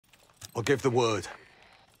I'll give the word.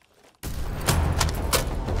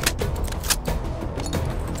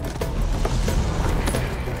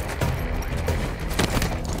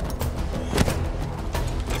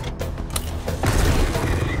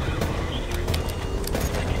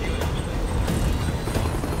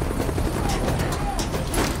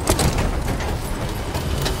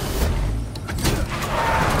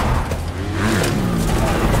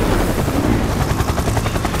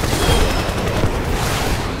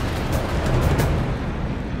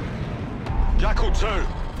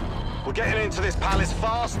 We're getting into this palace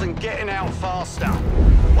fast and getting out faster.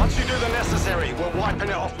 Once you do the necessary, we're wiping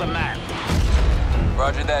it off the map.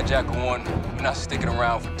 Roger that, Jackal 1. We're not sticking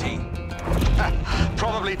around for tea.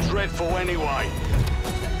 Probably dreadful anyway.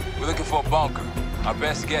 We're looking for a bunker. Our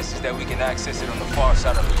best guess is that we can access it on the far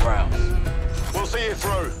side of the grounds. We'll see you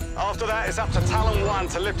through. After that, it's up to Talon 1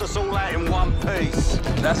 to lift us all out in one piece.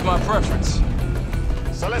 That's my preference.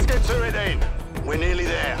 So let's get to it then. We're nearly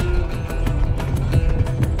there.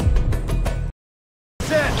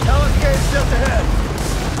 Talon's gate's just ahead.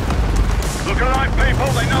 Look alive,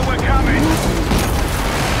 people. They know we're coming.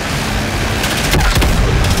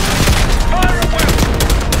 Fire at will!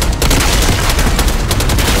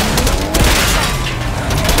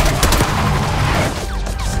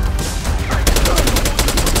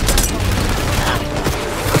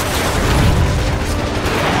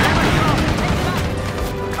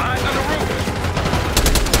 Eyes on the roof.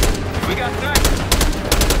 We got snipers.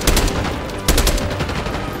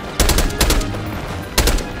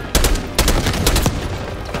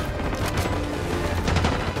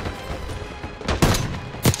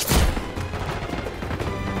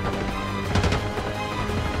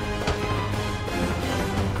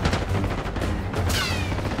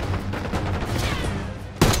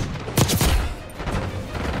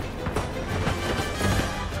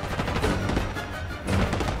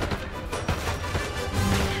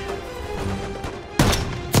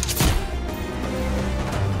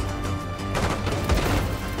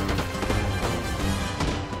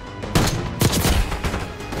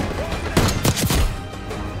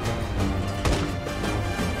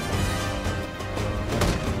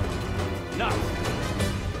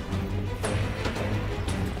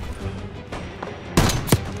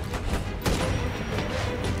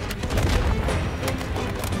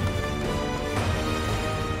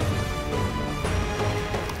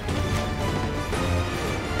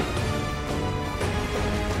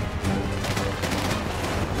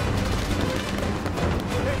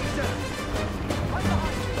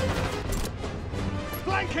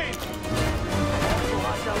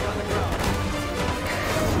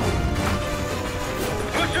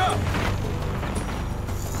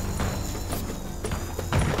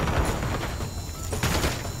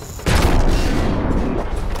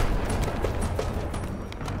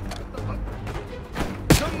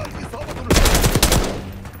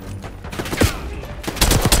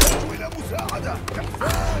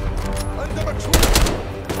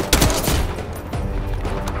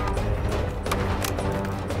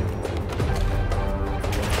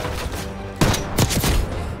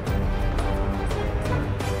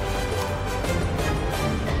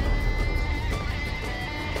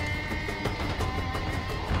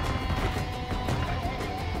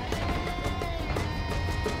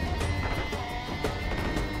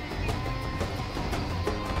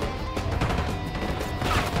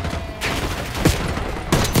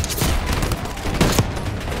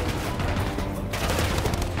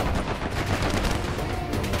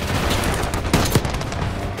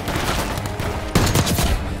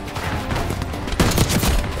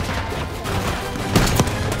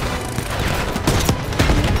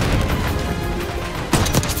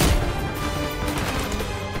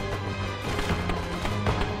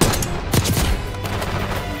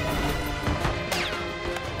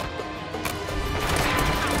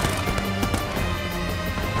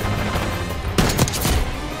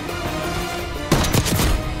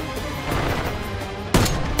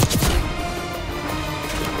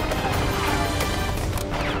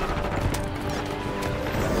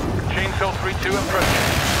 Chainsaw 3-2 approaching.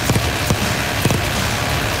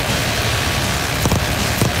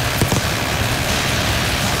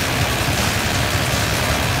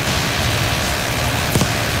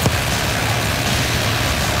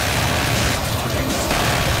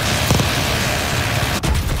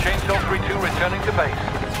 Chainsaw 3-2 returning to base.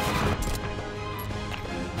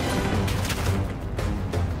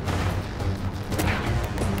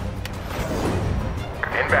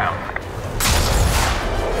 Inbound.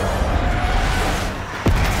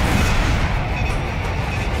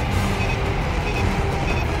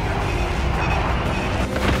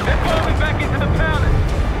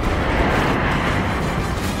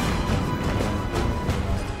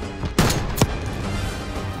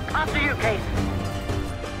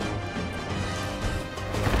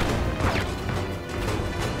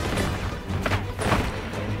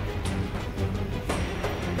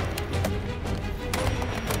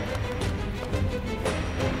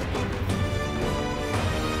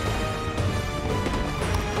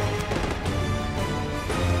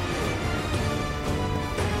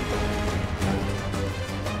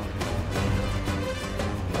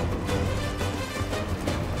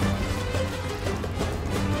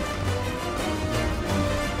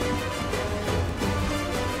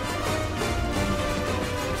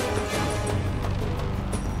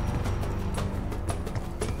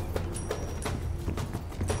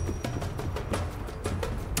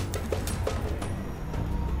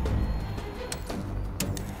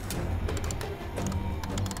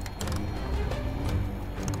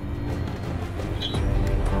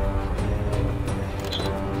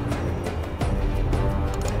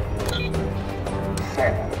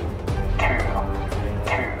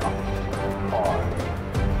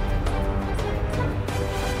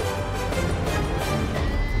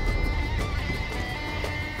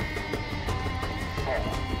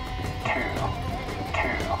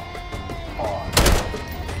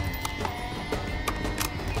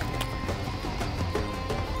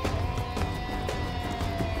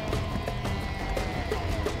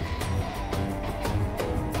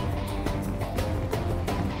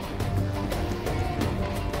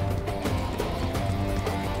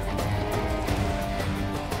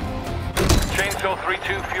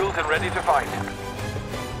 3-2 fueled and ready to fight.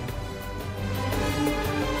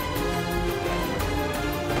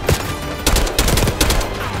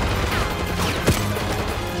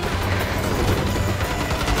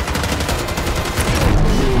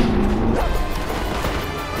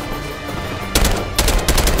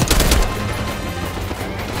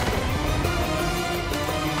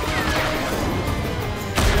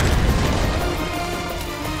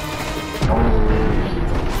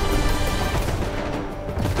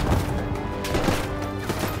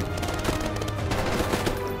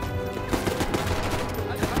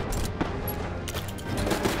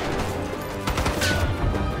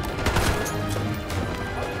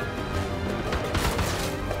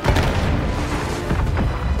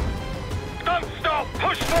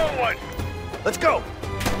 Let's go!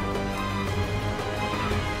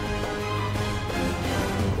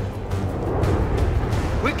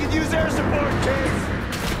 We could use air support, kids!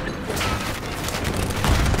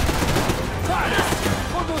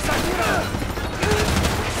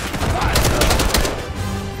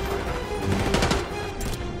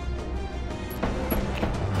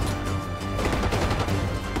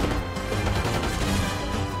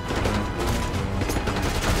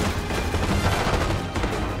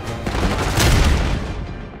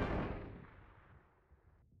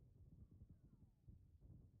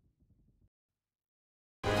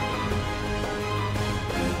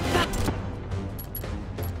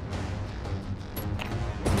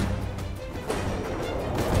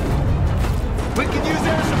 We can use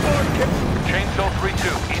air support! Chainsaw 3-2,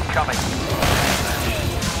 incoming.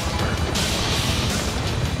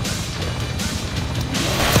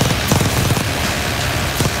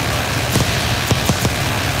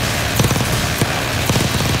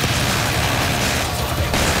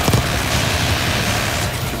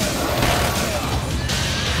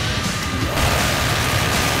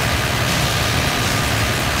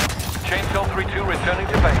 Chainsaw 3-2 returning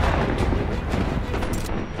to base.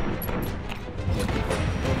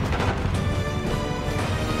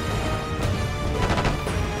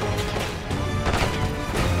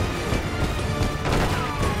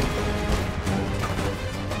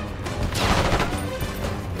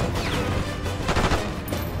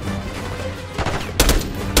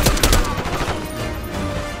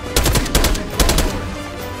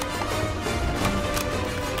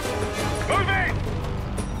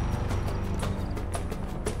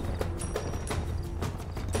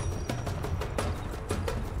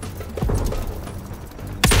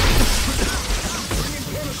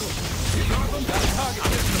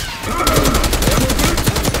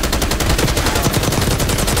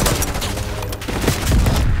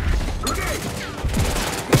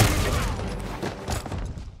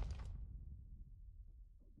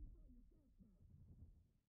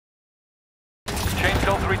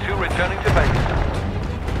 Chainsaw 3-2 returning to base.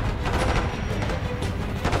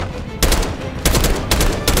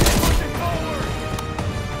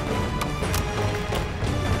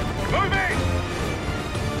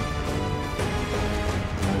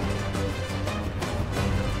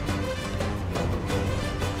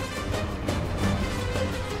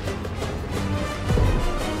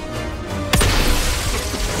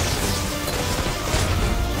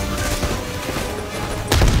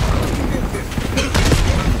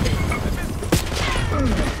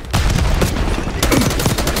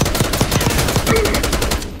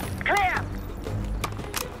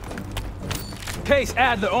 Case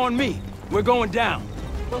Adler on me. We're going down.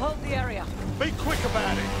 We'll hold the area. Be quick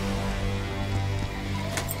about it!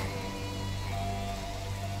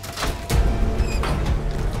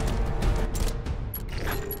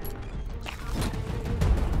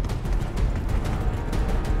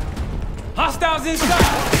 Hostiles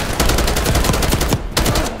inside!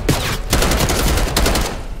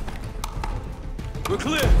 We're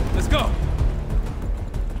clear. Let's go.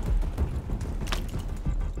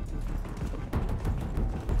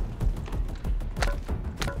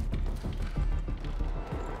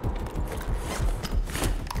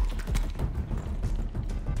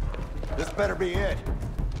 This better be it.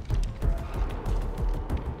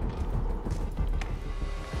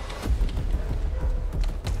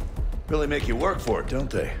 Really make you work for it, don't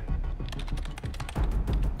they?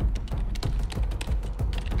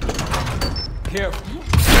 Careful.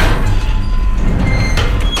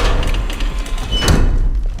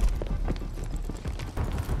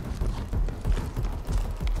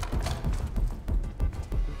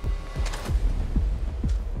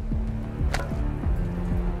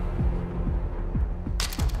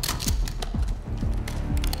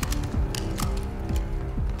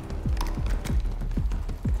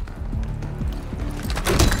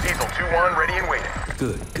 Diesel 2-1 ready and waiting.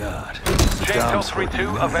 Good God. Chainsaw downs for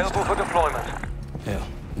 3-2 available for deployment. Hell,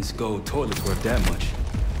 this gold toilet's worth that much.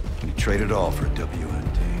 We trade it all for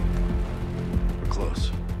WND. We're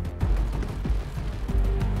close.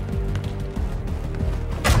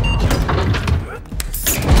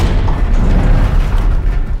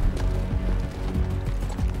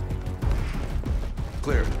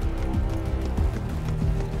 Clear.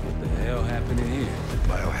 What the hell happened in here?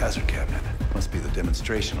 Biohazard cabinet. Must be the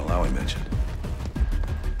demonstration Alawi mentioned.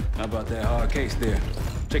 How about that hard case there?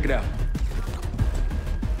 Check it out.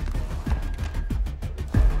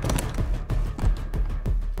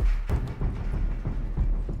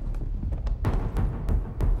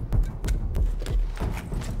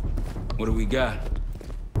 What do we got?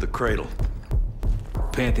 The cradle.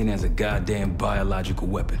 Pantheon has a goddamn biological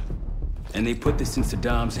weapon. And they put this in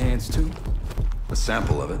Saddam's hands too? A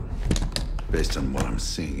sample of it. Based on what I'm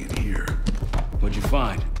seeing in here. What'd you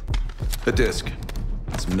find? A disc.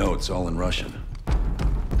 Some notes, all in Russian.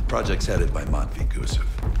 The project's headed by Matvey Gusev.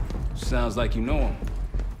 Sounds like you know him.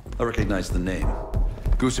 I recognize the name.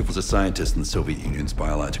 Gusev was a scientist in the Soviet Union's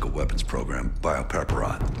biological weapons program,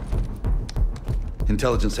 Biopreparat.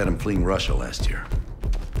 Intelligence had him fleeing Russia last year.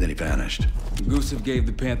 Then he vanished. Gusev gave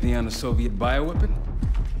the Pantheon a Soviet bioweapon?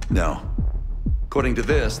 No. According to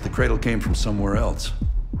this, the cradle came from somewhere else.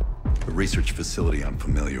 A research facility I'm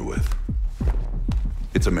familiar with.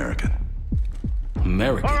 It's American.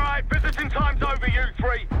 American? All right, visiting time's over, you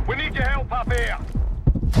three. We need your help up here.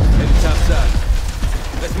 Headed topside.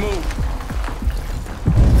 Let's move.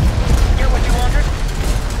 Get what you wanted?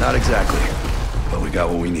 Not exactly, but we got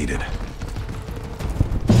what we needed.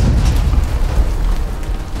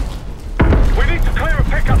 We need to clear a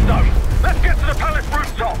pickup zone. Let's get to the palace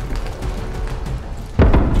rooftop.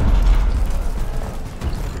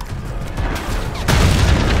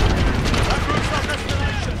 That roof's our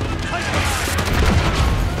destination. Take it.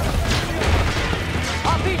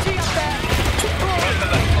 RPG up there!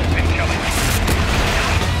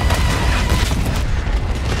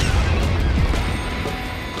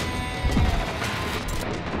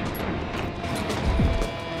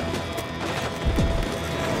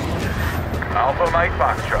 Alpha Mike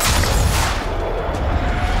Foxtrot.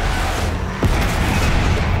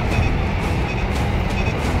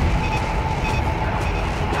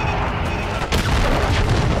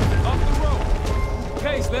 Off the road.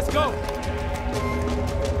 Case, let's go.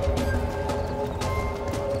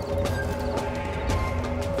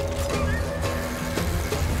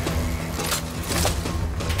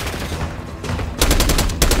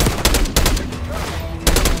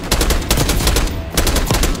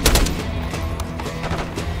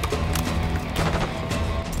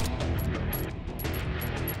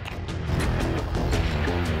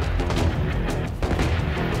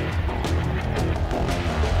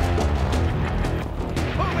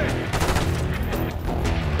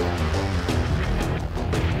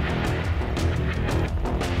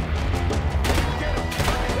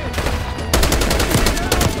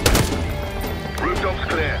 Rooftops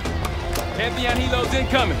clear. Pantheon helos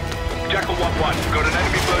incoming. Jackal 1-1. Got an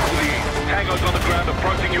enemy bird to the east. Tango's on the ground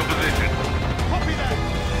approaching your position. Copy that.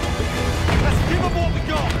 Let's give them what we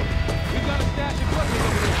got. We got a stash of weapons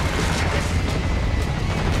over there.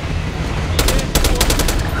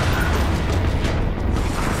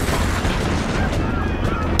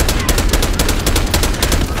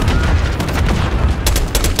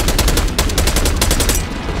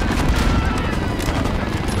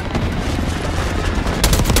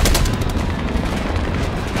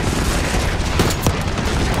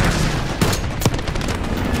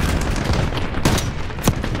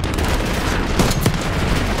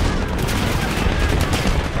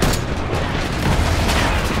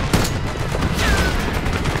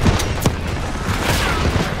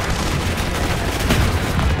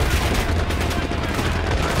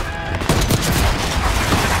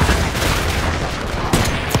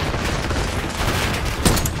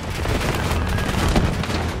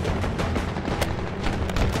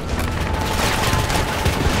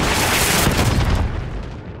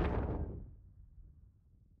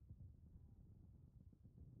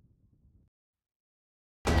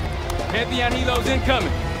 Pantheon helos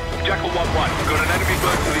incoming. Jackal 1-1. Got an enemy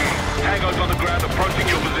bird to the east. Tango's on the ground approaching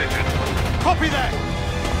your position. Copy that.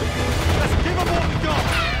 Let's give them what we got.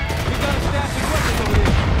 We got a stash of weapons over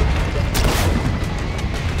there.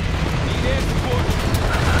 Need air support.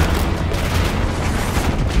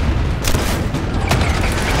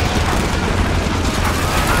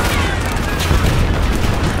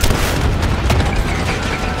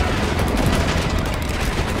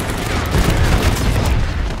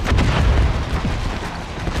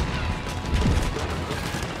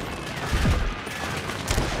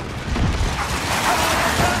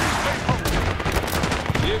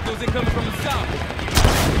 south.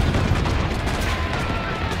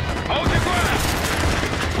 Hold your ground!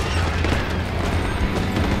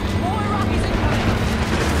 More Rockies incoming!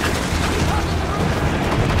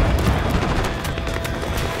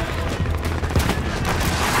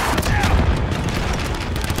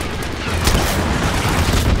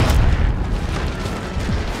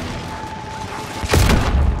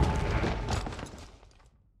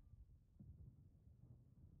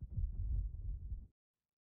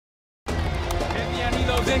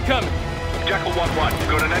 Incoming. Jackal 1-1, you've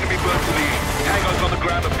got an enemy bird to the east. Tango's on the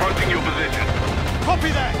ground approaching your position.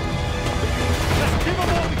 Copy that! Let's give them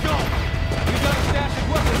all we got! We got a stash of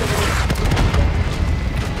weapons over here.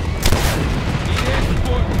 Need air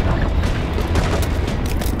support.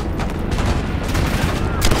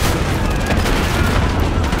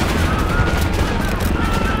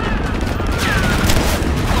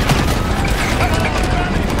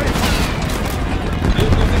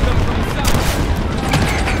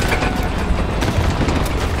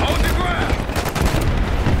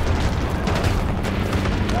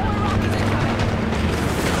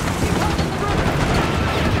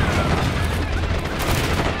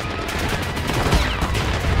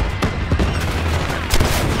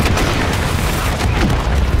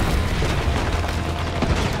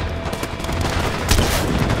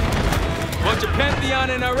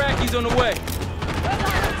 And Iraqis on the way.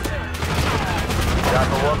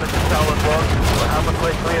 Jackal 1, this is Solid 1. We'll have a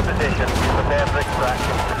quick clear position. Prepare for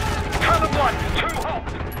extraction. Talon 1, 2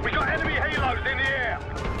 hops! We got enemy halos in the air!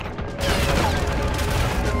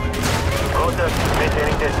 Roger,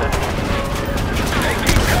 maintaining distance. They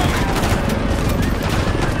keep coming!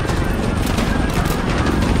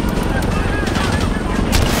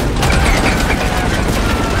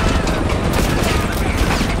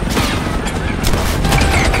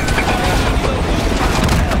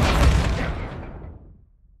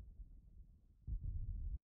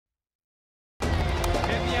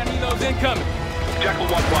 Incoming. Jackal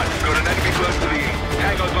 1-1, you've got an enemy bird to the east.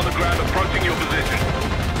 Tango's on the ground approaching your position.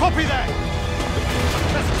 Copy that!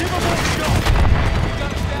 Let's give them all we got! We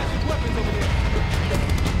got a stash of weapons over here.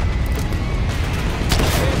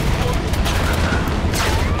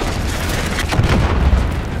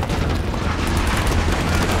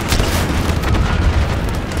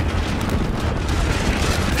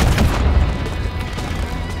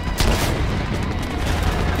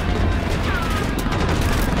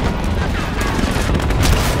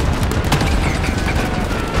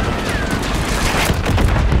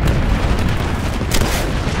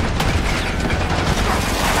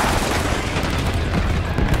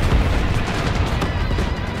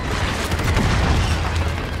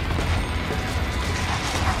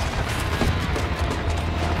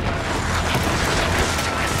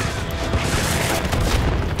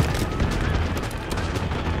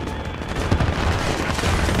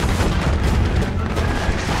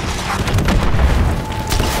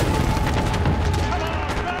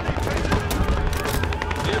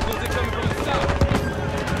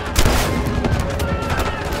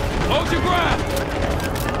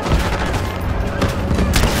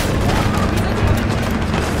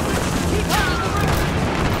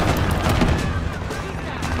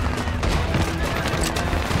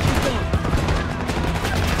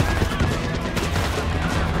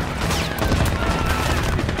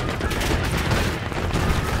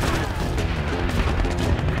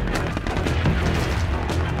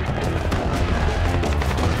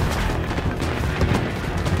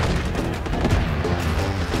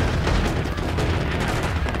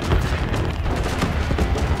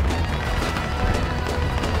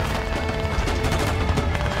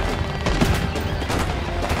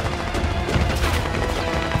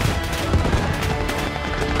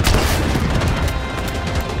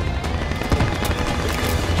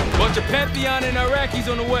 Pantheon and Iraqis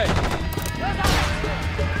on the way.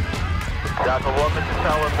 Jackal 1, this is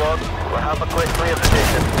Solid 1. We'll have a quick clear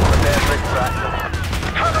position. Prepare for extraction.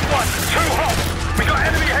 Talon 1, 2 hops! We got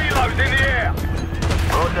enemy halos in the air!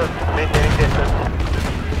 Roger, maintaining distance.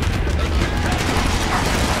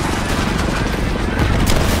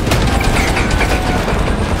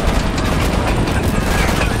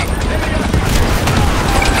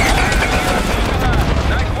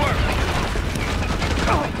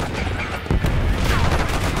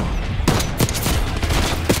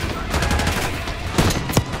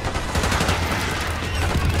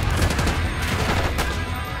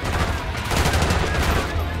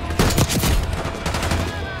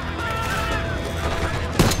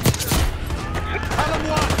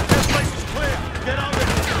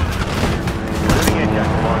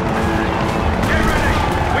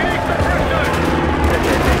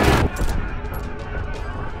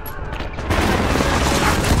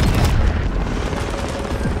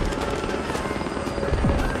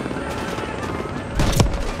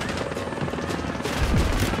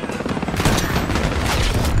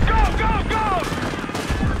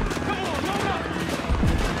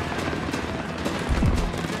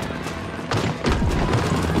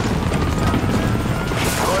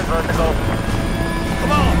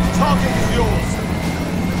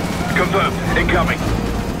 incoming.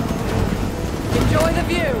 Enjoy the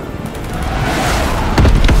view.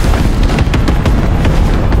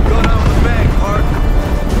 Going out in the bank, Park.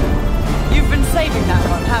 You've been saving that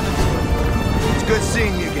one, haven't you? It's good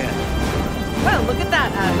seeing you again. Well, look at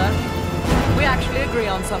that, Adler. We actually agree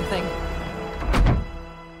on something.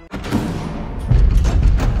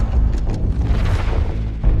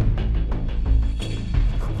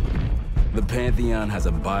 The Pantheon has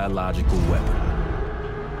a biological weapon.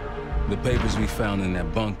 The papers we found in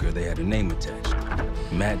that bunker, they had a name attached.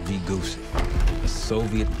 Matt V. Gusev, a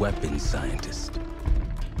Soviet weapons scientist.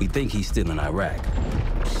 We think he's still in Iraq,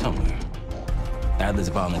 somewhere. Adler's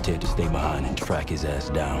volunteered to stay behind and track his ass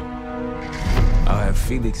down. I'll have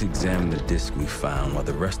Felix examine the disc we found while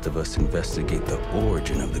the rest of us investigate the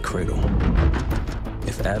origin of the cradle.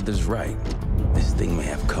 If Adler's right, this thing may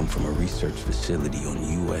have come from a research facility on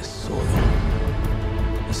U.S. soil.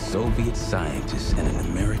 A Soviet scientist and an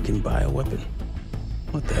American bioweapon.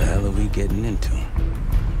 What the hell are we getting into?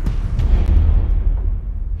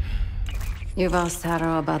 You've asked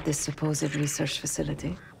Harrow about this supposed research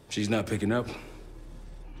facility? She's not picking up.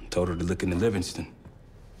 Told her to look into Livingston.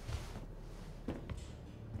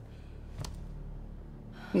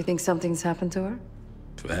 You think something's happened to her?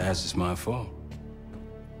 If it has, it's my fault.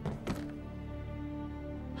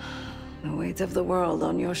 The weight of the world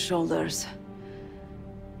on your shoulders.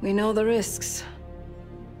 We know the risks.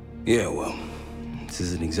 Yeah, well, this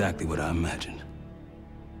isn't exactly what I imagined.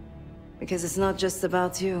 Because it's not just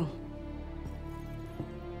about you.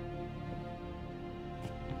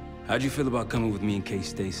 How'd you feel about coming with me in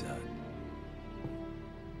case stateside?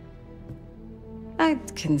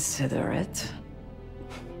 I'd consider it.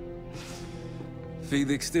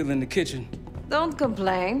 Felix still in the kitchen. Don't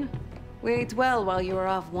complain. We ate well while you were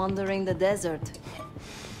off wandering the desert.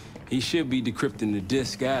 He should be decrypting the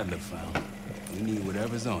disc Adler found. We need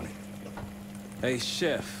whatever's on it. Hey,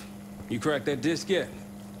 Chef, you cracked that disc yet?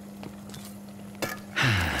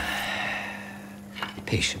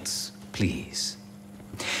 Patience, please.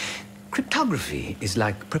 Cryptography is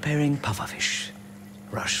like preparing pufferfish.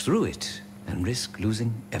 Rush through it and risk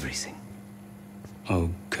losing everything.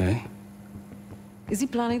 Okay. Is he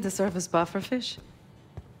planning to serve us pufferfish?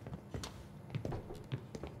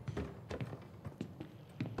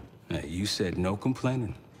 Hey, you said no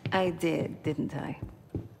complaining. I did, didn't I?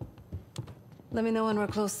 Let me know when we're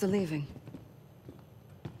close to leaving.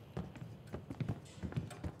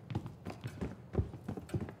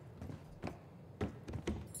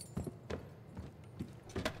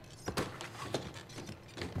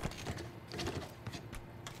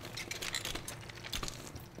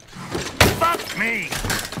 Fuck me!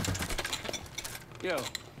 Yo,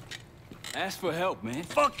 ask for help, man.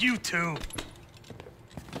 Fuck you too!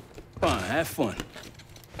 Fine, have fun.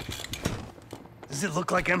 Does it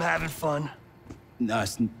look like I'm having fun? No,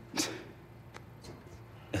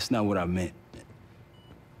 that's not what I meant.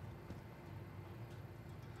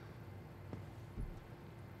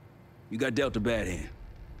 You got dealt a bad hand.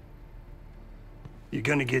 You're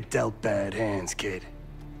gonna get dealt bad hands, kid.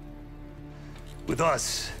 With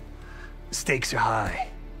us, the stakes are high.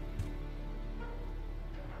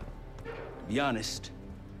 To be honest,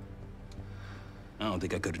 I don't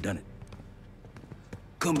think I could have done it.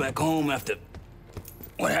 Come back home after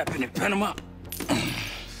what happened in Panama.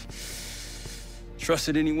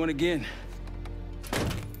 Trusted anyone again?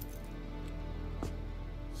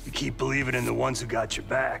 You keep believing in the ones who got your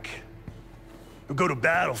back. Who go to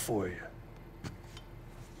battle for you.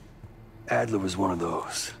 Adler was one of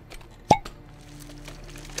those.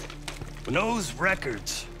 When those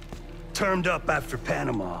records turned up after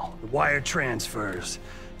Panama, the wire transfers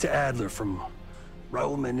to Adler from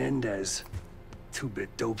Raul Menendez,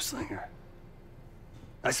 two-bit dope slinger.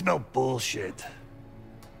 I smelled bullshit.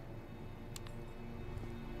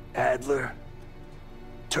 Adler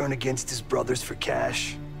turn against his brothers for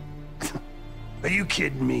cash? Are you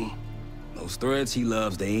kidding me? Those threads he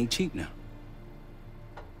loves, they ain't cheap now.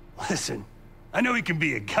 Listen, I know he can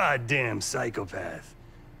be a goddamn psychopath.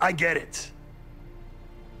 I get it.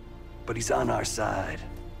 But he's on our side.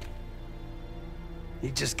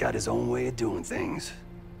 He just got his own way of doing things.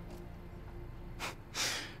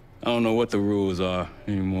 I don't know what the rules are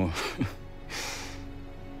anymore.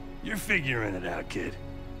 You're figuring it out, kid.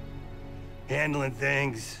 Handling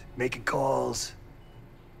things, making calls.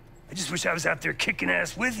 I just wish I was out there kicking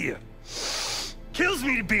ass with you. Kills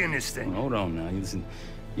me to be in this thing. Hold on now, listen.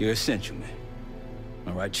 You're essential, man.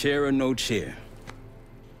 All right, chair or no chair.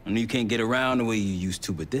 I know you can't get around the way you used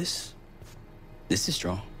to, but this is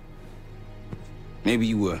strong. Maybe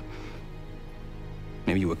you were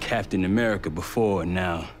Captain America before, and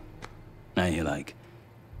now you're like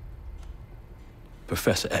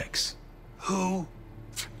Professor X. Who?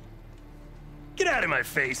 Get out of my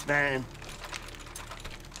face, man.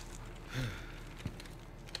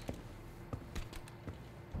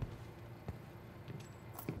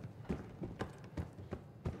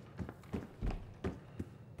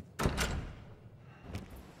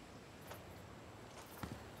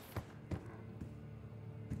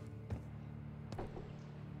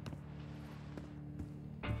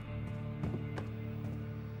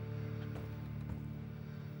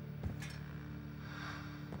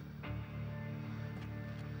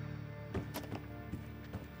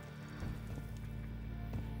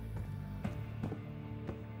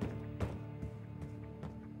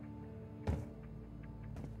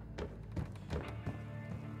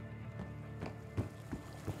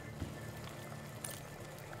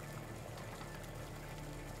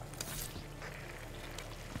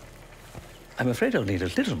 I'm afraid I'll need a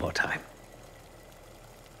little more time.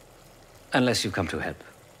 Unless you come to help.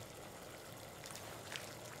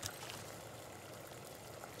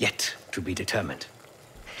 Yet to be determined.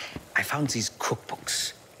 I found these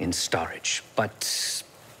cookbooks in storage, but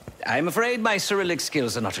I'm afraid my Cyrillic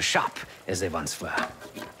skills are not as sharp as they once were.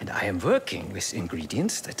 And I am working with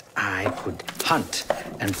ingredients that I could hunt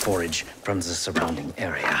and forage from the surrounding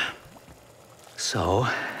area. So,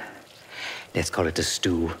 let's call it a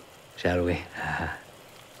stew. Shall we?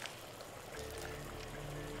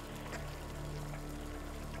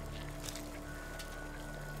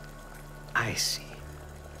 I see.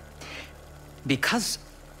 Because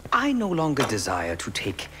I no longer desire to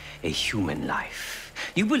take a human life,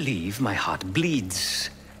 you believe my heart bleeds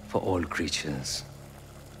for all creatures.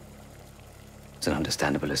 It's an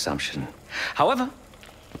understandable assumption. However,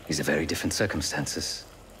 these are very different circumstances.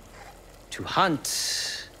 To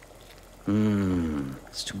hunt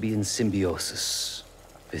is to be in symbiosis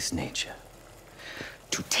with nature.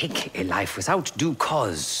 To take a life without due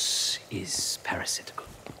cause is parasitical.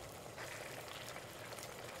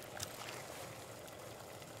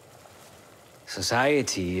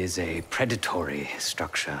 Society is a predatory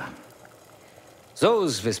structure.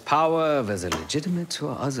 Those with power, whether legitimate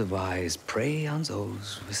or otherwise, prey on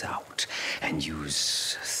those without, and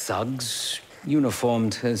use thugs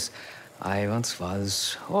uniformed as I once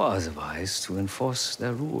was, or otherwise, to enforce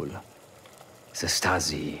their rule. The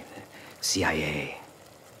Stasi, CIA,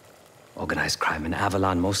 organized crime in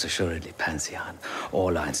Avalon, most assuredly Pantheon.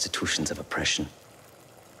 All are institutions of oppression.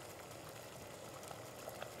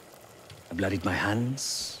 I bloodied my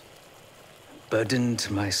hands, burdened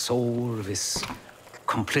my soul with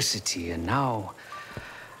complicity, and now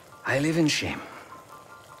I live in shame.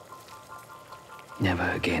 Never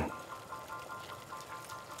again.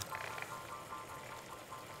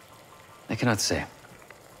 I cannot say.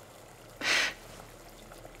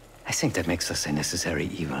 I think that makes us a necessary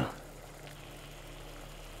evil.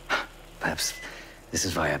 Perhaps this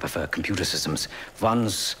is why I prefer computer systems,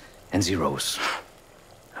 ones and zeros.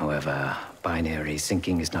 However, binary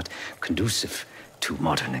thinking is not conducive to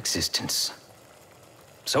modern existence.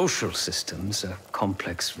 Social systems are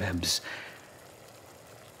complex webs.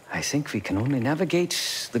 I think we can only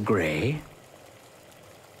navigate the gray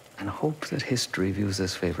and hope that history views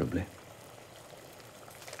us favorably.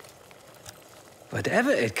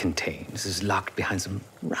 Whatever it contains is locked behind some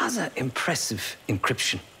rather impressive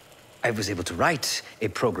encryption. I was able to write a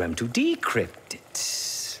program to decrypt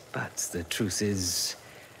it, but the truth is,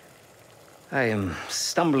 I am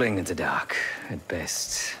stumbling in the dark at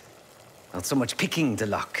best. Not so much picking the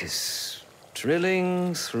lock as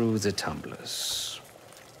drilling through the tumblers.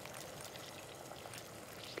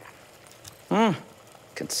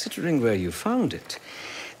 Considering where you found it,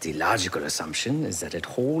 the logical assumption is that it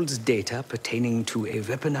holds data pertaining to a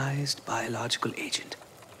weaponized biological agent.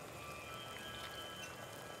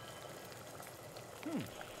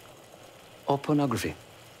 Or pornography.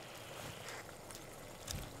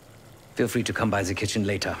 Feel free to come by the kitchen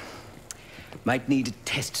later. Might need a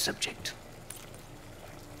test subject.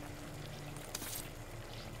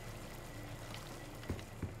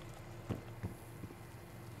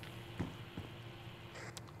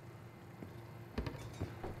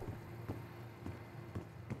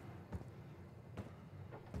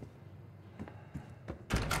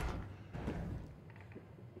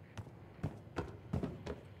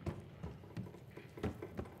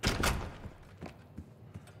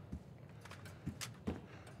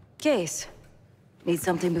 Case. Need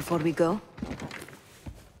something before we go?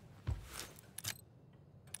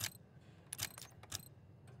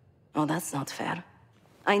 Oh, that's not fair.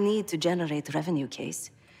 I need to generate revenue,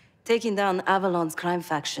 Case. Taking down Avalon's crime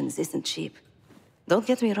factions isn't cheap. Don't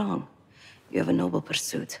get me wrong. You have a noble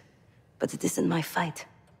pursuit. But it isn't my fight.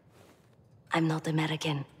 I'm not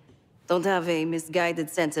American. Don't have a misguided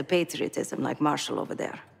sense of patriotism like Marshall over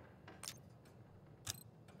there.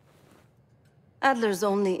 Adler's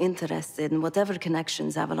only interested in whatever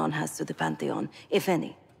connections Avalon has to the Pantheon, if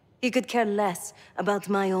any. He could care less about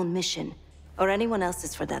my own mission, or anyone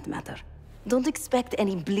else's for that matter. Don't expect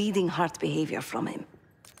any bleeding heart behavior from him.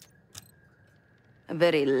 A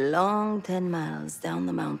very long 10 miles down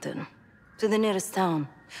the mountain, to the nearest town.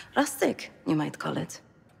 Rustic, you might call it.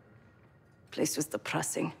 Place was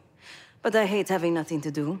depressing, but I hate having nothing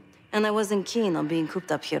to do, and I wasn't keen on being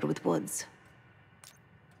cooped up here with Woods.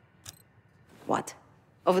 What?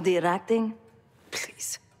 Over the acting?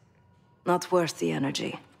 Please. Not worth the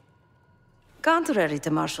energy. Contrary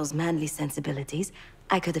to Marshall's manly sensibilities,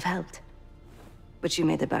 I could have helped. But you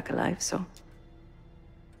made it back alive, so...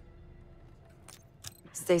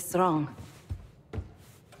 Stay strong.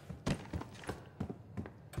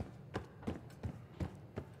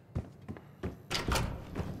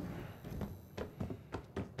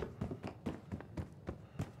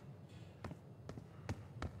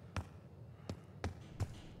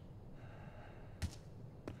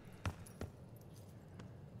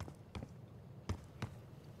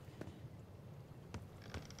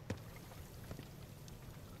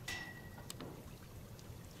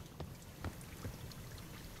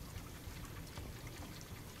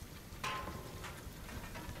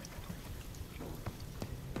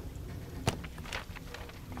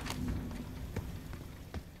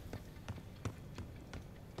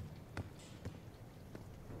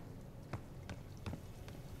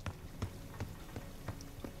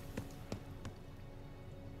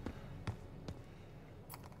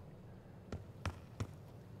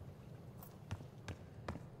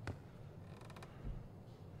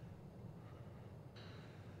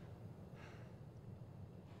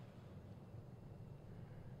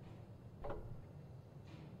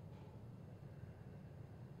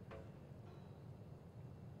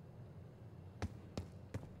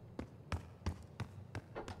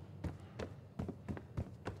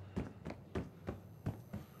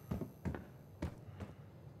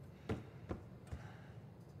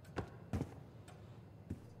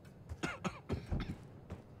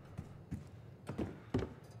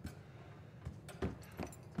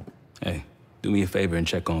 Hey, do me a favor and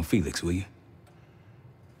check on Felix, will you?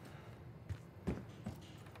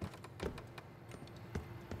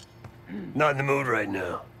 Not in the mood right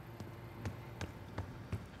now.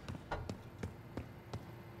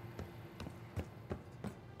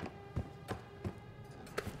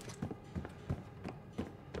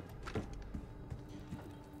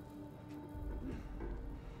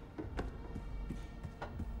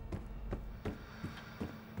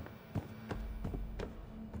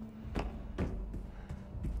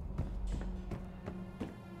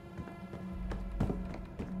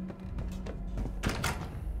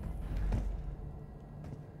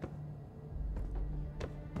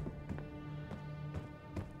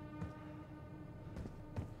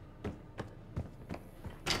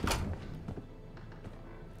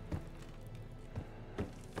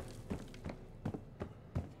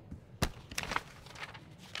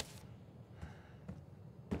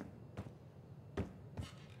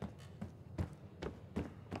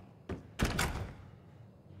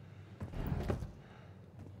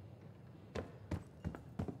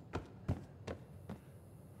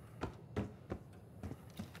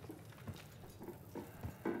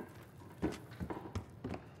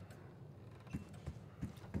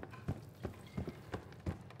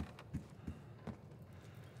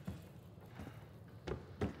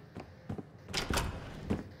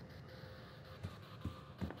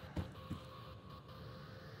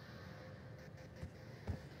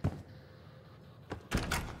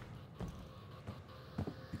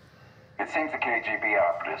 It seems the KGB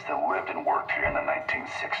operatives that lived and worked here in the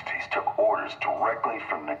 1960s took orders directly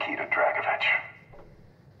from Nikita Dragovich,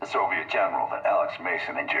 the Soviet general that Alex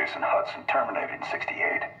Mason and Jason Hudson terminated in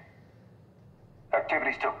 '68.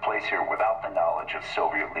 Activities took place here without the knowledge of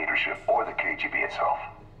Soviet leadership or the KGB itself.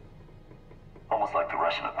 Almost like the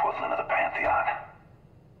Russian equivalent of the Pantheon.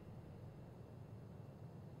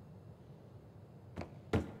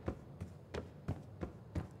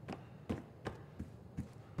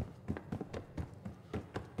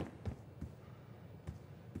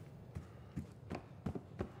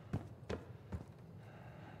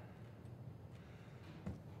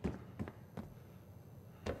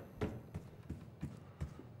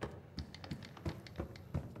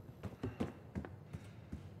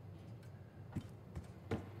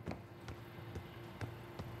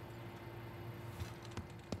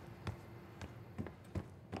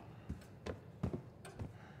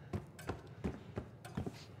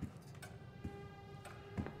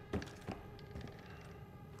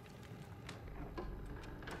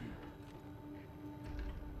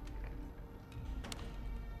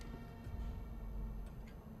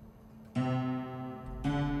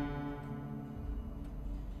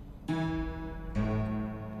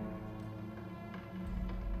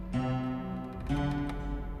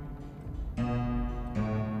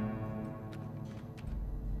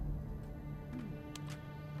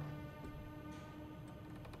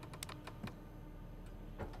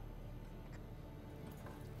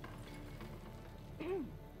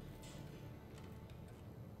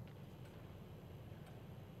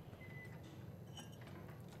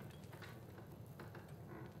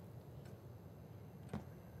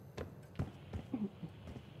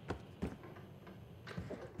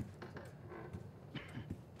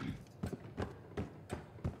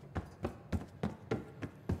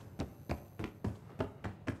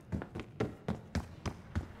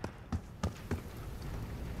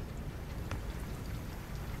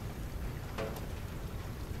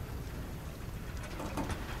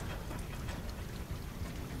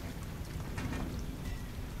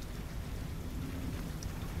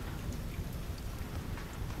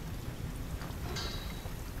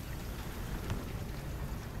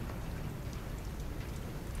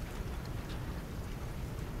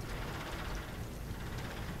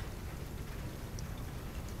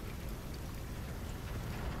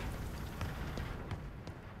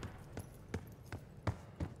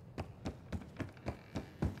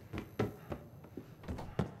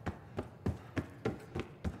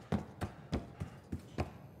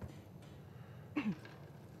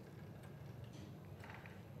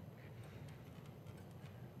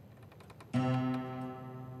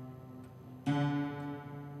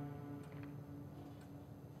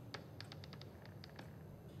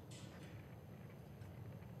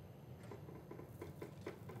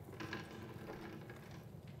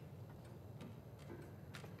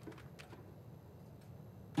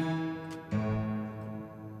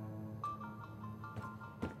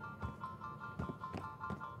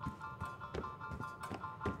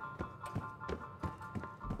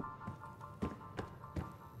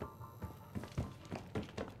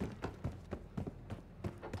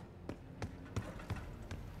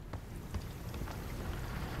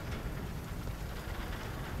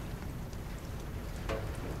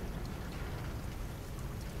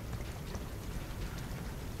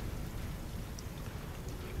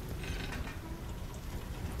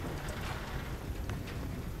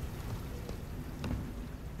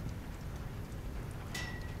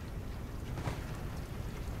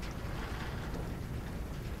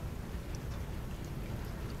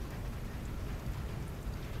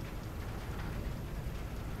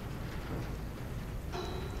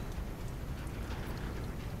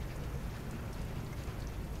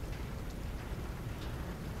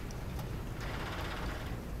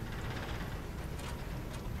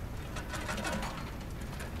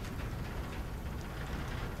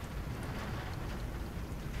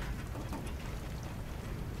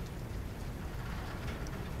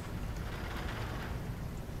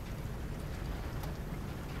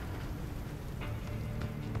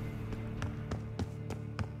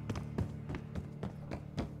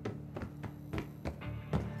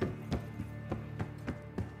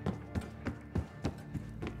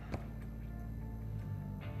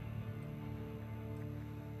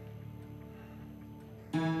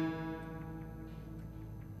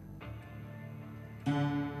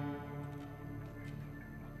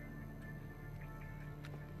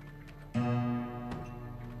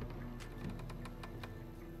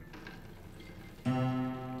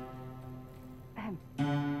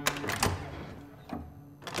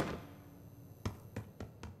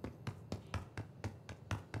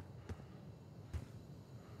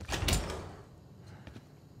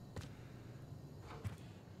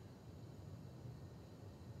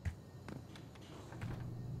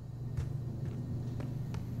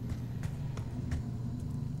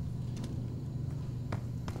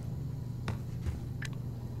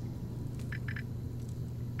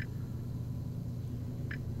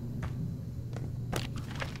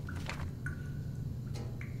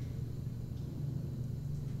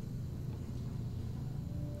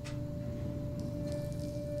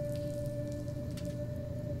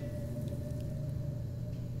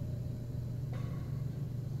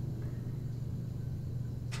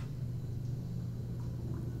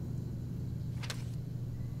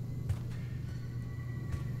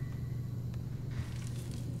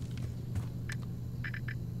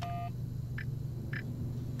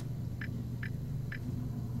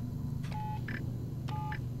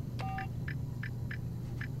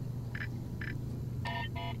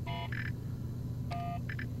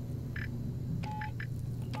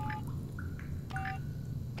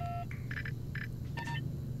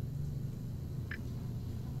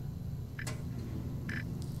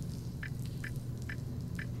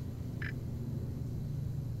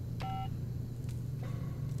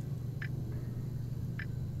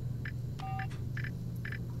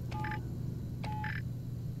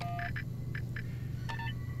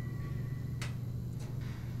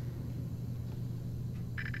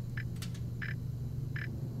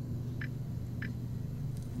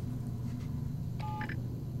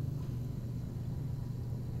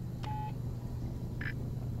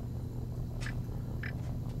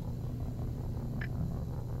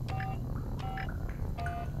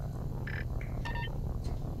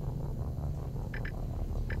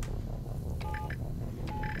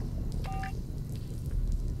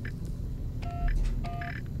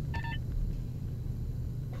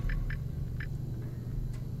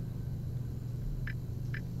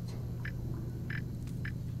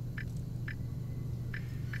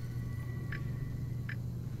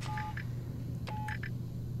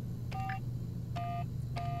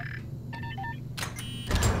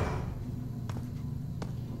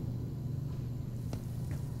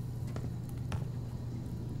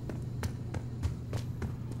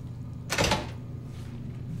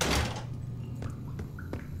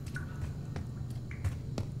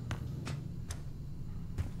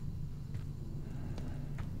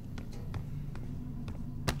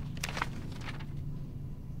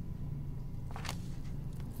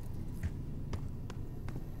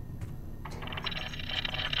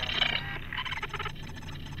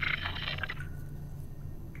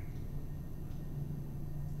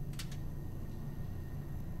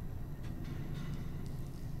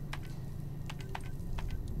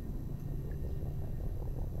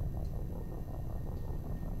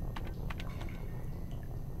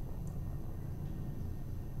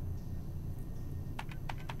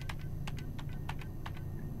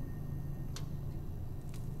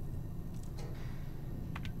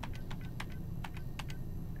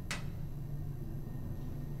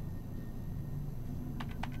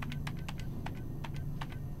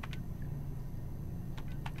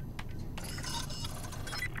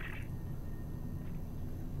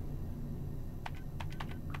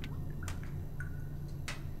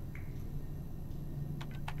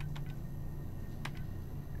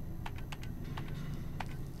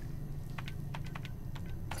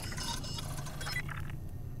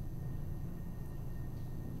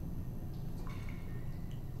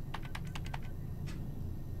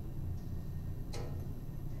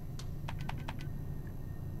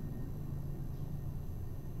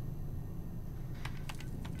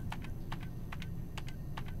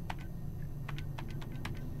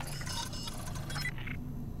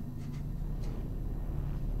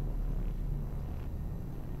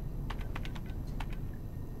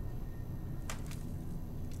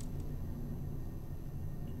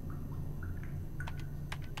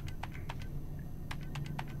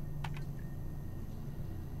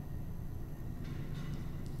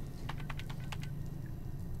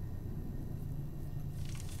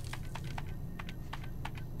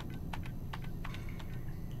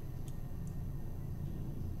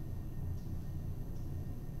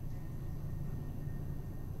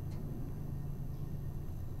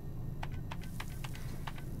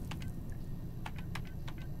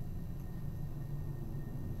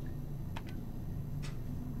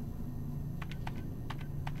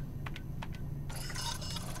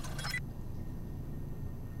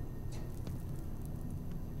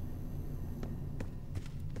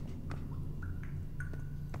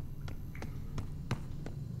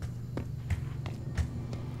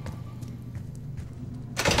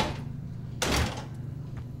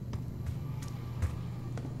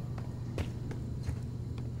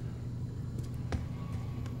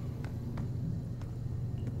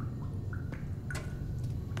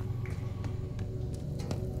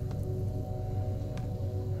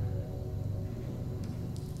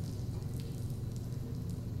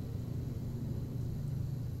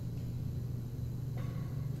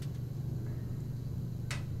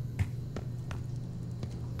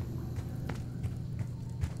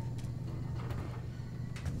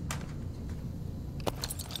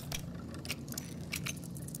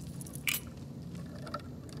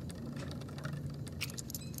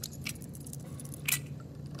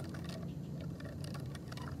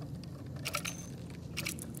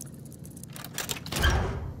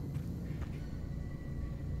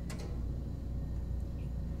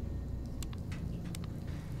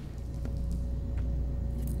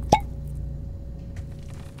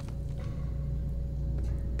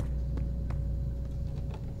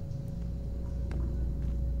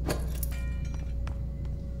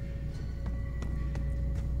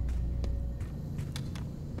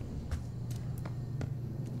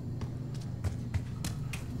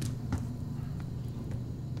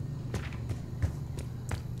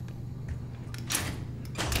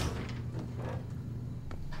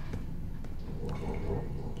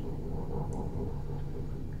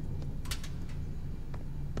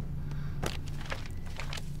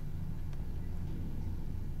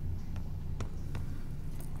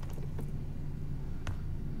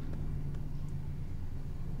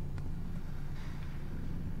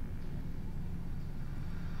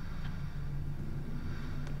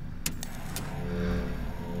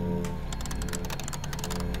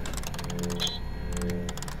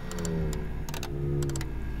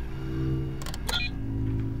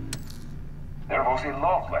 was a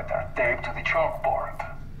love letter taped to the chalkboard,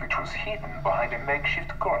 which was hidden behind a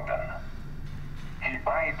makeshift curtain. He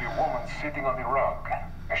eyed the woman sitting on the rug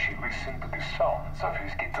as she listened to the sounds of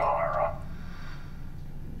his guitar.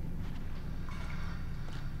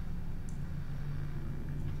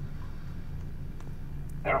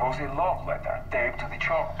 There was a love letter taped to the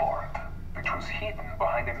chalkboard, which was hidden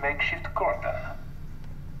behind a makeshift curtain.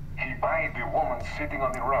 He eyed the woman sitting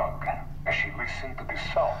on the rug as she listened to the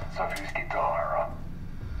sounds of his guitar.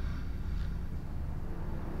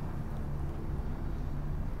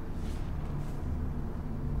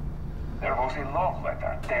 There was a love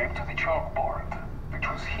letter taped to the chalkboard, which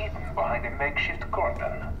was hidden behind a makeshift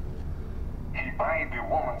curtain. He eyed the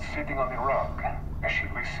woman sitting on the rug as she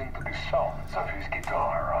listened to the sounds of his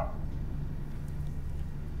guitar.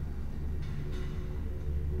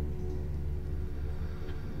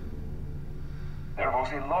 There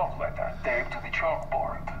was a love letter taped to the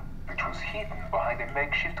chalkboard, which was hidden behind a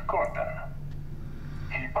makeshift curtain.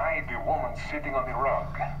 He eyed the woman sitting on the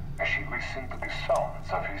rug as she listened to the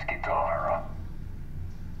sounds of his guitar.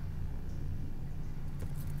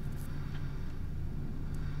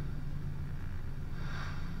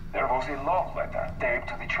 There was a love letter taped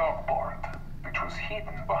to the chalkboard, which was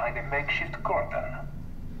hidden behind a makeshift curtain.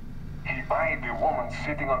 He eyed the woman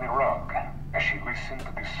sitting on the rug as she listened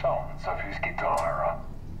to the sounds of his guitar.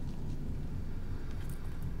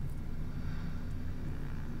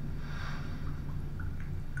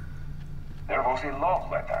 There was a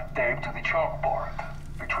love letter taped to the chalkboard,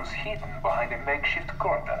 which was hidden behind a makeshift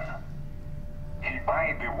curtain. He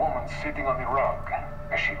eyed the woman sitting on the rug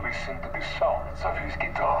as she listened to the sounds of his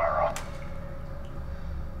guitar.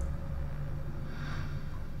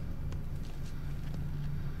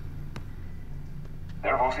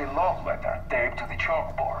 There was a love letter taped to the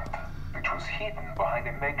chalkboard, which was hidden behind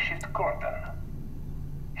a makeshift curtain.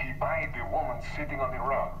 He eyed the woman sitting on the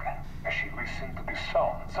rug as she listened to the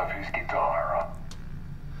sounds of his guitar.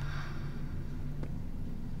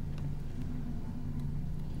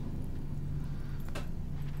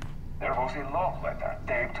 There was a love letter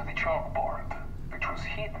taped to the chalkboard, which was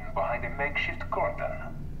hidden behind a makeshift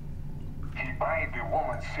curtain. He eyed the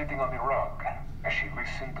woman sitting on the rug as she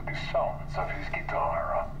listened to the sounds of his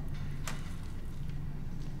guitar.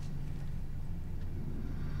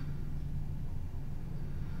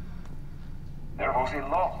 There was a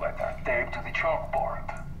love letter taped to the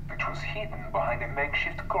chalkboard, which was hidden behind a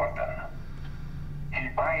makeshift curtain. He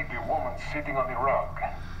eyed the woman sitting on the rug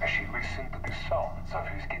as she listened to the sounds of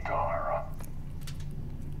his guitar.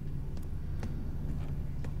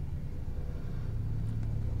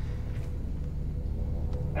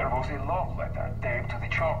 There was a love letter taped to the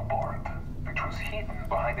chalkboard, which was hidden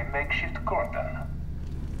behind a makeshift curtain.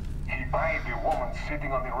 He eyed the woman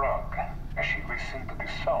sitting on the rug as she listened to the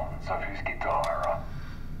sounds of his guitar.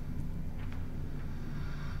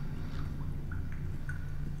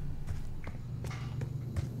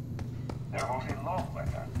 There was a love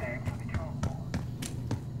letter taped to the chalkboard.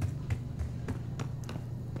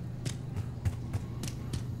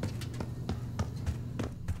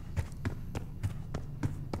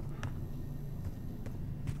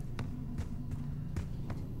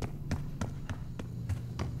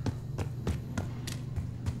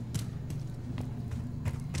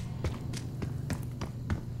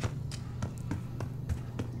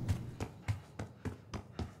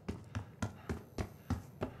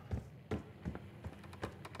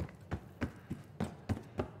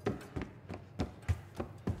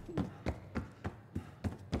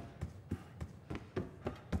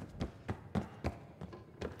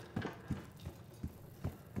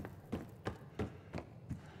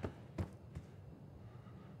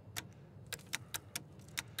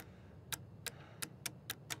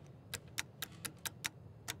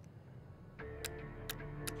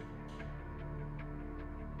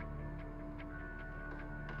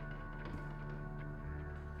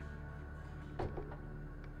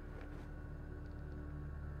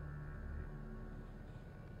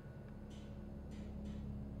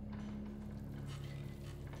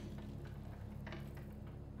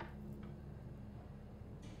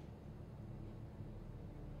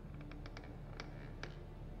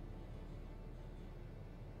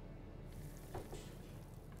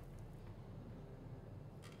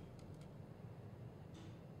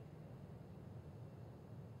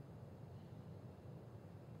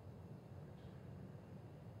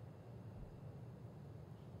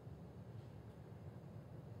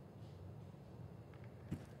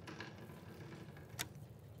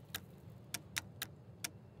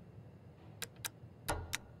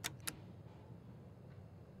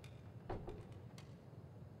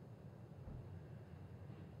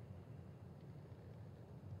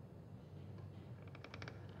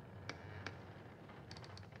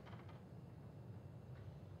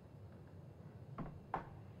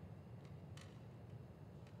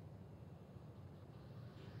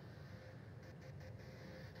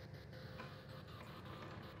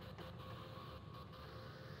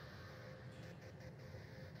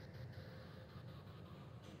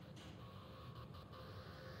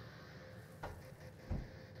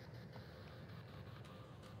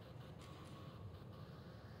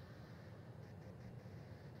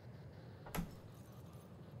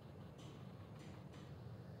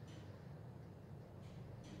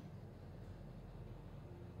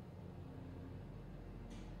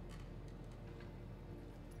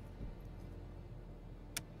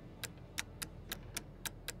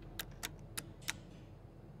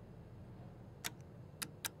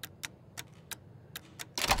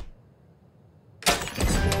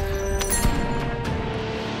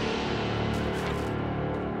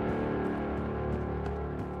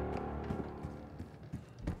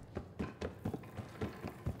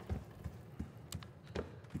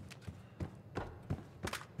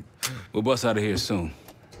 We'll bust out of here soon.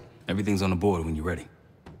 Everything's on the board when you're ready.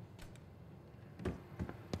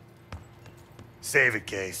 Save it,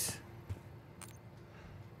 Case.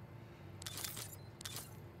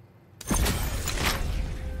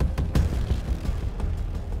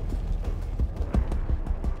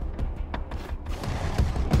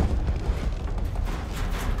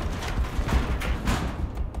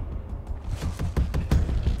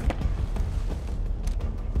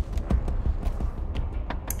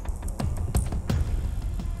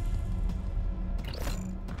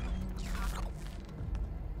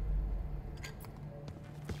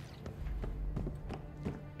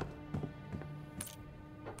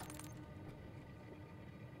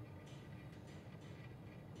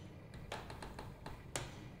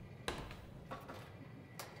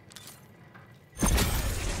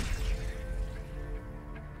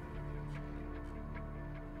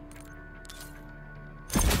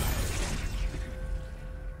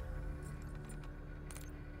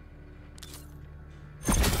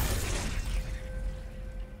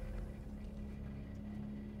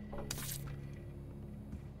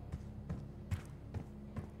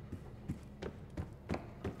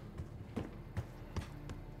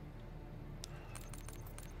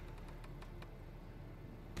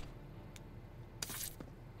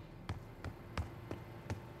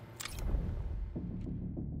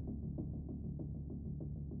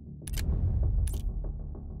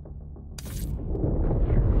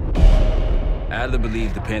 Adler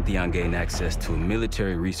believed the Pantheon gained access to a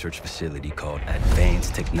military research facility called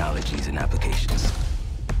Advanced Technologies and Applications.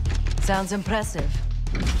 Sounds impressive.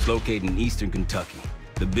 It's located in eastern Kentucky.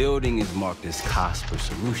 The building is marked as COSPER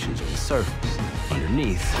Solutions on the surface.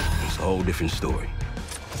 Underneath, it's a whole different story.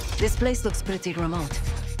 This place looks pretty remote.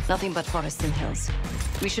 Nothing but forests and hills.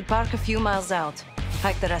 We should park a few miles out,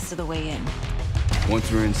 hike the rest of the way in.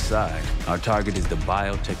 Once we're inside, our target is the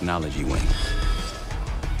biotechnology wing.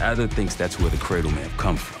 Adler thinks that's where the Cradle may have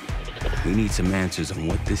come from. We need some answers on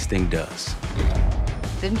what this thing does.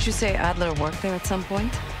 Didn't you say Adler worked there at some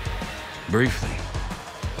point? Briefly,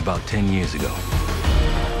 about 10 years ago.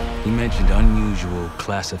 He mentioned unusual,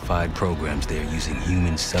 classified programs there using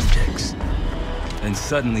human subjects. Then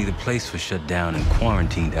suddenly the place was shut down and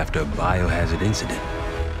quarantined after a biohazard incident.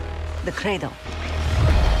 The Cradle.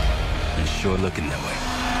 It's sure looking that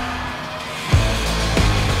way.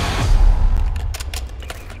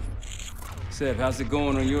 Seb, how's it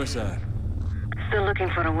going on your side? Still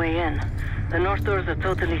looking for a way in. The north doors are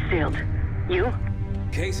totally sealed. You?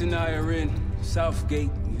 Case and I are in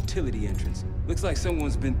Southgate utility entrance. Looks like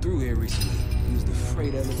someone's been through here recently. Used the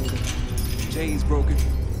freight elevator. Chain's broken.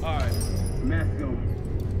 All right, mask going.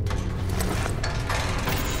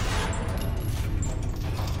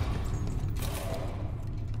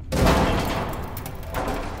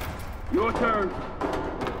 Your turn.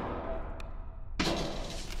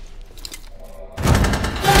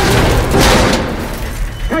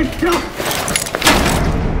 Hey, jump!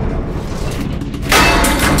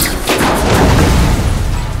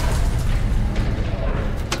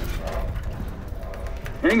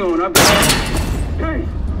 Hang on, I've got it. Hey!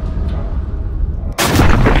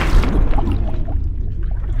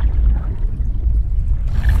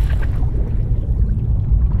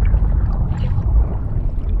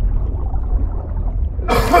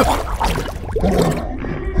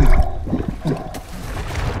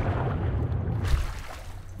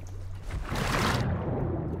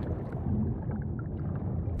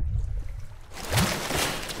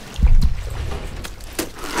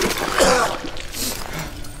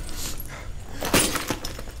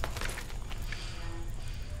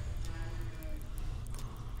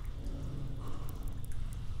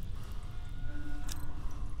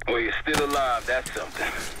 Well, you're still alive, that's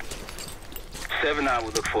something. 7 I will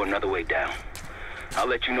look for another way down. I'll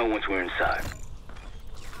let you know once we're inside.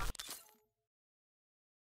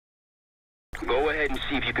 Go ahead and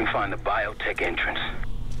see if you can find the biotech entrance.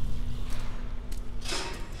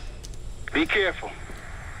 Be careful.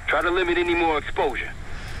 Try to limit any more exposure.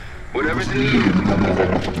 Whatever's in the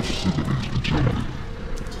air.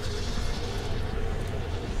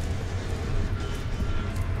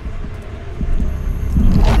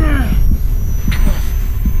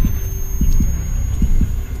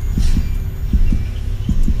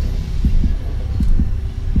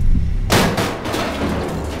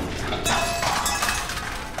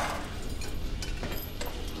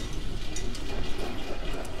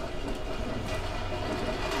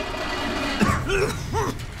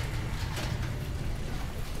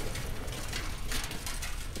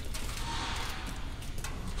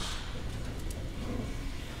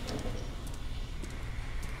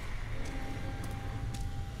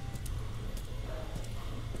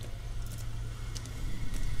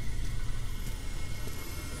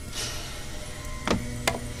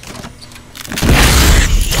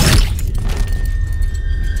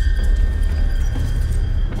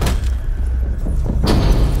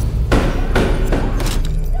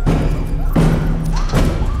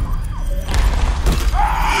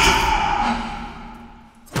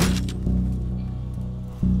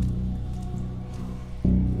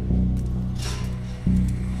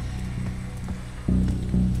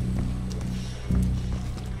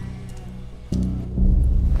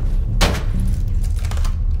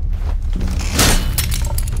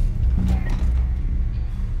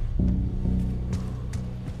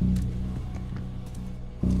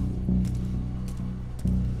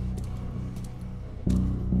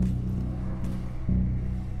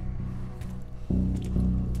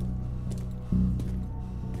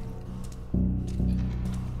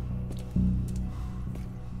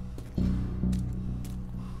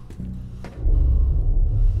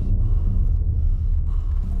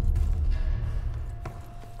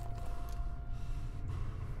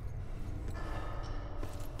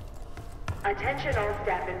 Attention all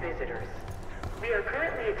staff and visitors. We are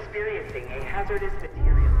currently experiencing a hazardous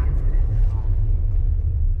material incident.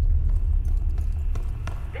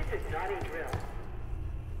 This is not a drill.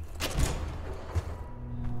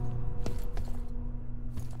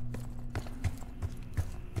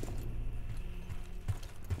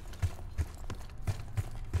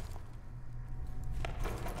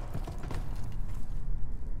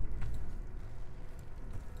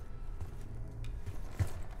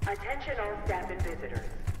 Attention all staff and visitors.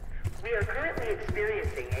 We are currently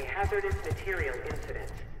experiencing a hazardous material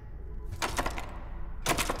incident.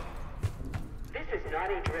 This is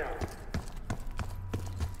not a drill.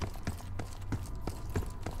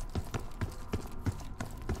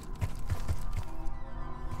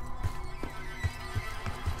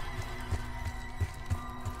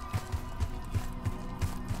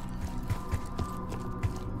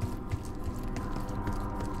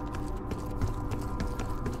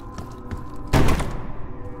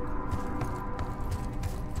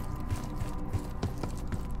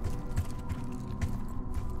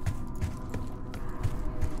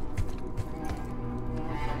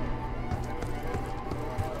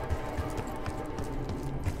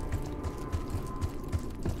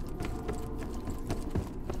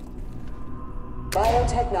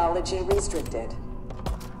 Biotechnology restricted.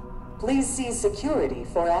 Please see security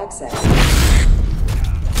for access.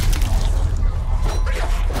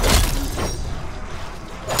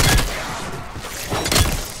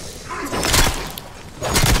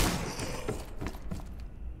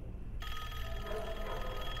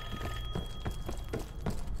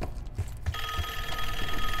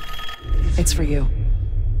 It's for you.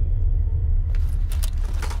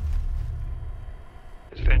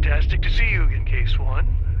 It's fantastic to see you again, Case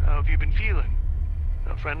 1. How have you been feeling?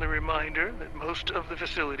 A friendly reminder that most of the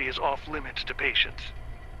facility is off limits to patients.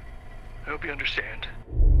 I hope you understand.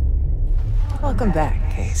 Welcome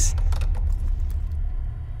back, Case.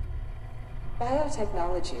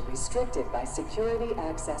 Biotechnology restricted by Security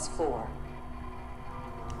Access 4.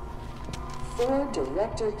 4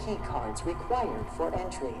 director keycards required for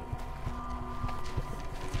entry.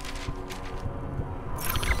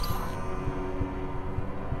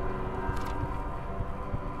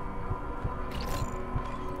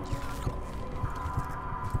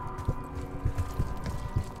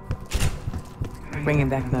 Bringing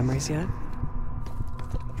back memories yet?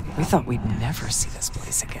 We thought we'd never see this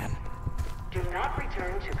place again. Do not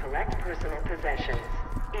return to collect personal possessions.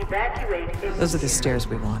 Evacuate. Those are the stairs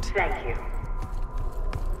we want. Thank you.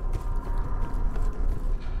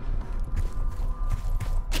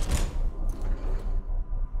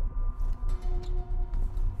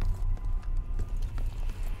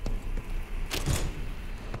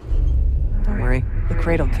 Don't worry, the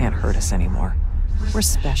cradle can't hurt us anymore. We're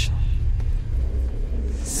special.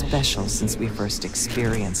 Special since we first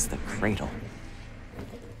experienced the cradle.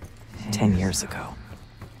 10 years ago.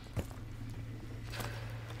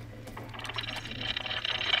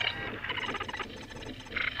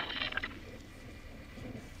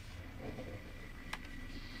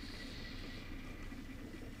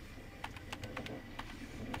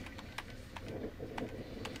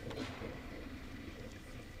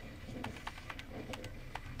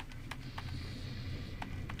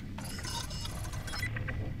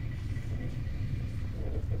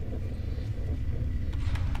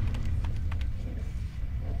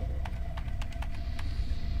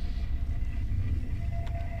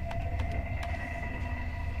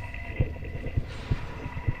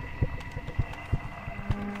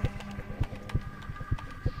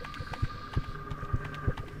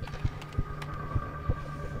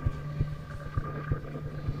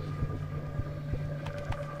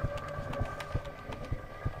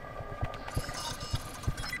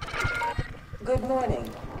 Good morning.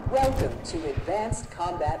 Welcome to Advanced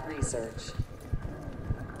Combat Research.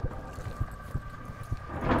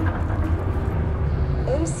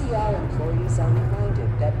 ACR employees are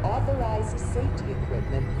reminded that authorized safety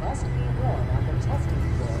equipment must be worn on the testing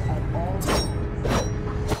floor at all times.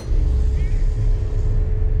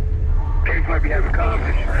 Case might be having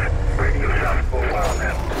conversations. Radio sounds for a while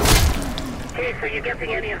now. Case, are you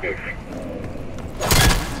getting any of this?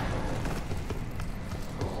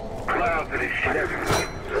 Clouds of this shit everywhere.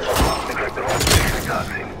 Looks like the whole place is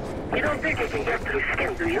toxic. You don't think it can get through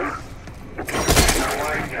skin, do you? Now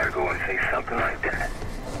why you gotta go and say something like that?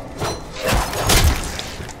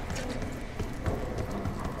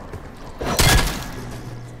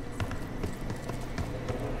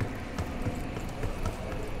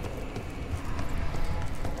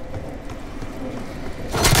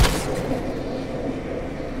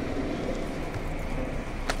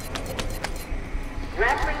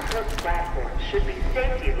 Grappling hook platform.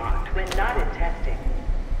 safety locked when not in testing.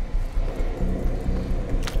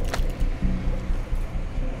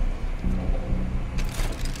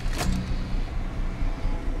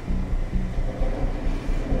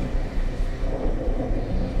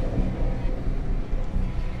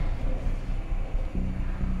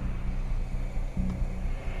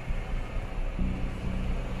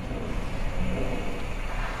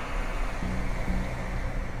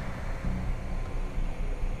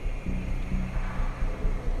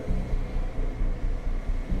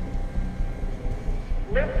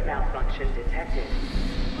 Lift malfunction detected.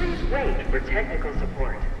 Please wait for technical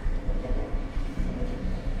support.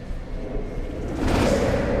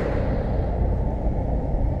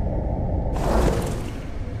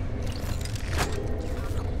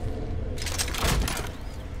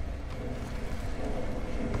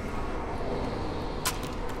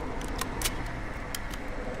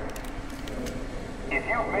 If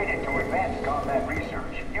you've made it to advanced combat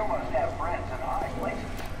research, you must have friends in high places.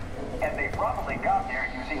 And they probably got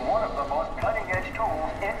there using one of the most cutting-edge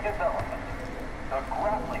tools in development. The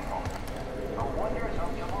grappling hook. The wonders of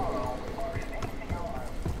tomorrow are in HDR.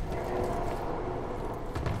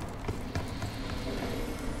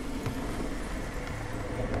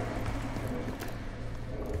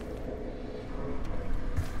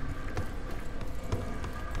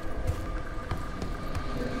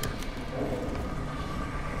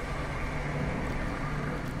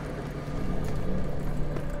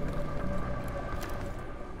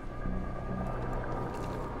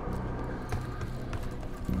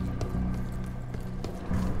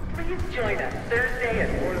 Please join us Thursday at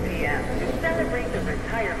 4 p.m. to celebrate the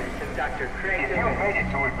retirement of Dr. Craig. If you've made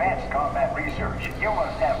it to advanced combat research, you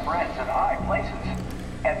must have friends in high places.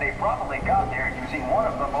 And they probably got there using one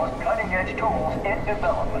of the most cutting-edge tools in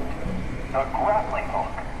development. The grappling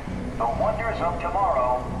hook. The wonders of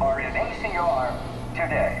tomorrow are in ACR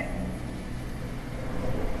today.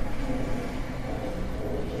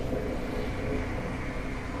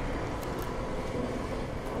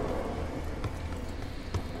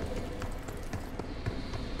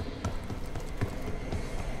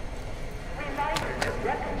 Reminder that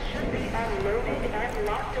weapons should be unloaded and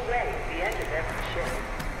locked away at the end of every shift.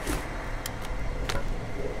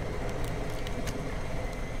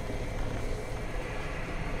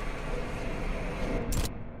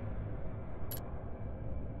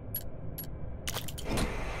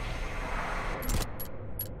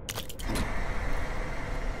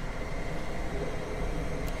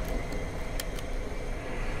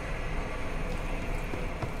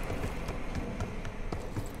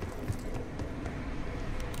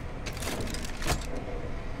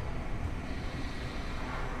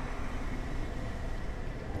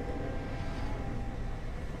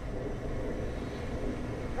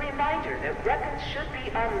 Reminder that weapons should be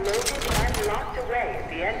unloaded and locked away at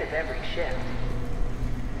the end of every shift.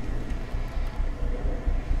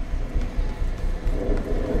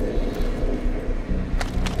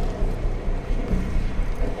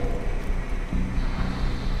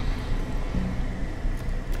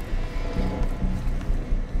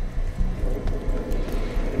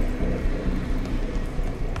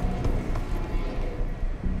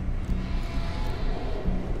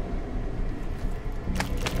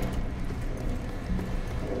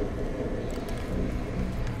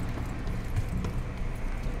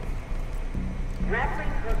 Grappling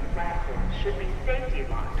hook platforms should be safety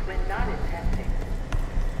locked when not in testing.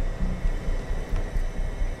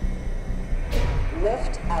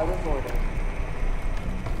 Lift out of order.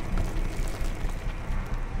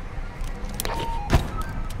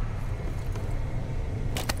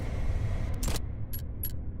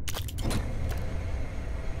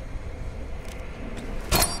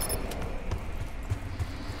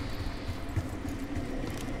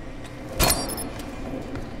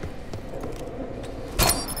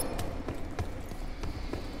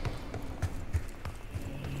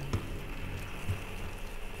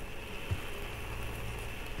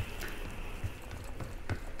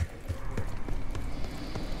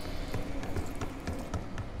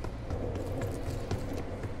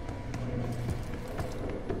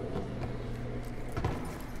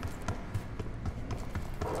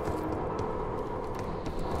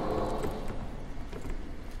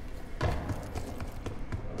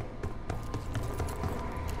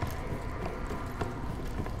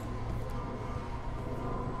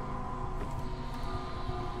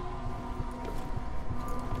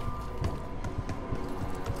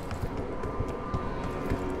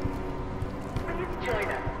 Join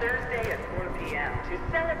us Thursday at 4 p.m.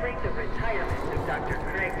 to celebrate the retirement of Dr.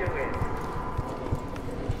 Craig DeWitt.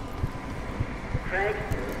 Craig,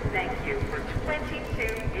 thank you for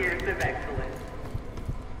 22 years of excellence.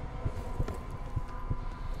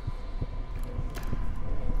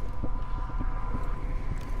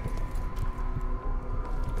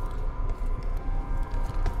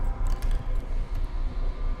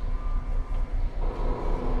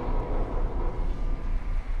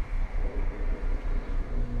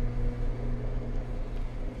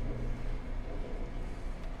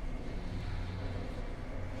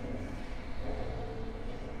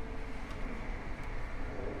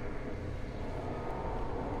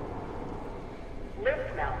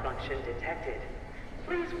 malfunction detected.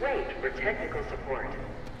 Please wait for technical support.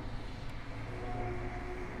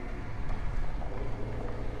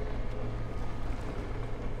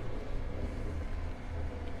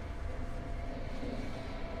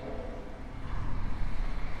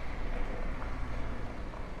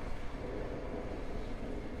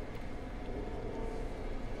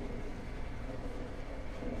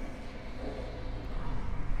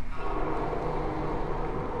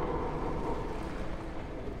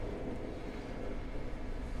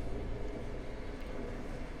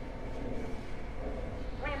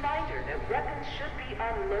 Weapons should be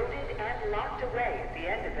unloaded and locked away at the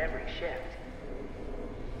end of every shift.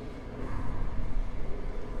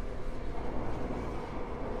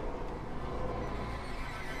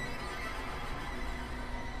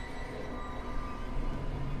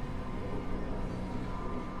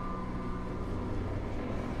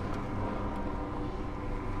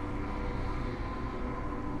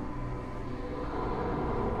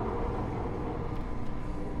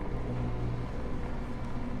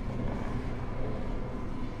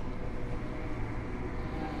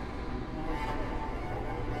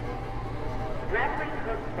 Grappling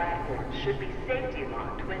hook platforms should be safety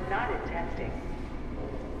locked when not in testing.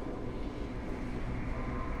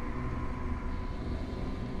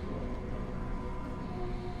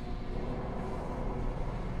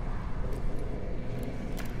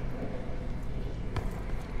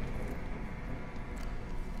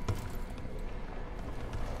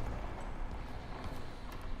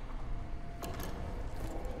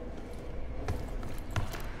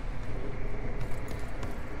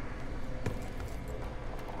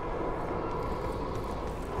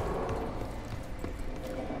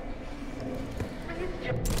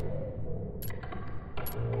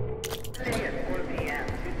 Today at 4 p.m.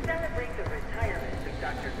 to celebrate the retirement of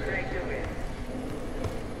Dr. Craig DeWitt.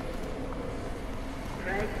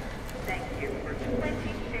 Craig, thank you for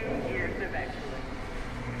 22 years of excellence.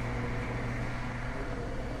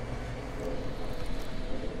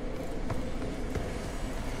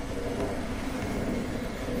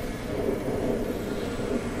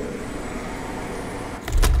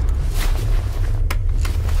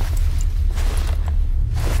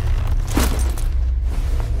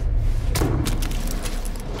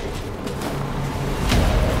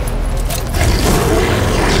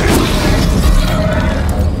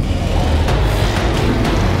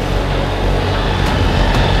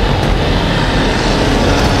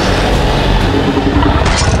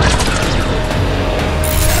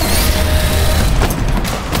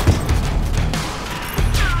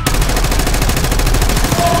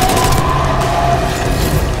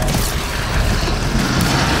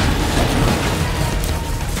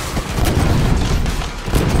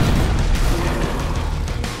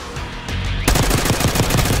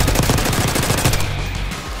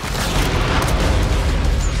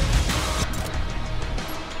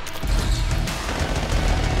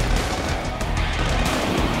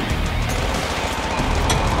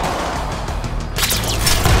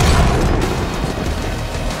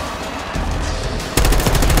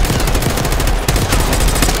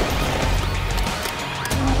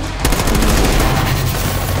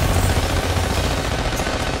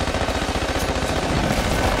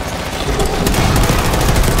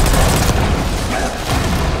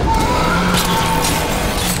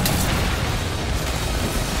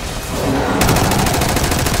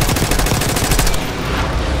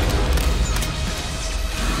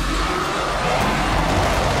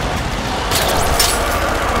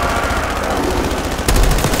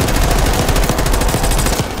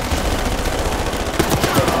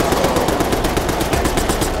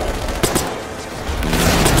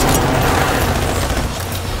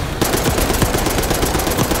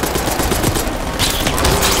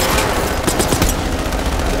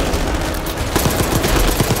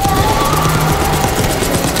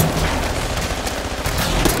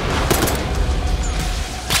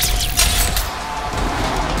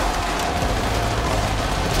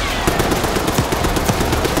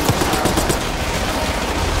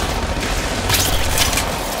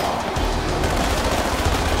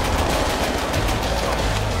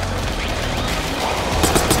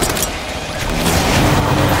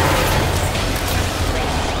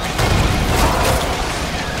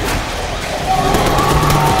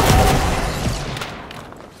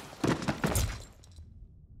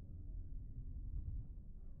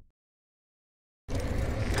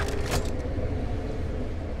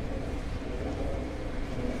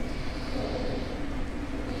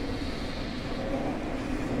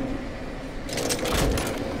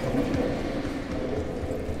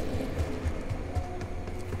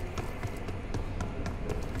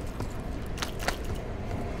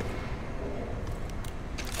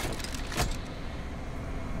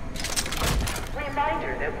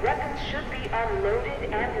 reminder that weapons should be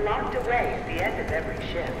unloaded and locked away at the end of every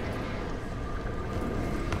shift.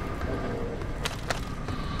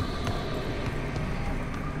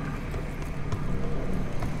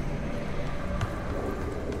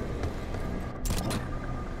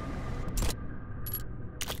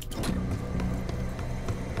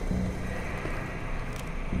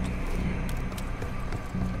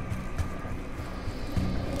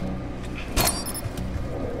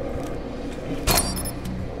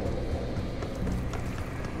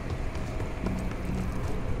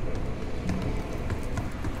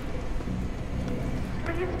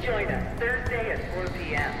 Join us Thursday at 4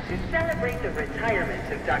 p.m. to celebrate the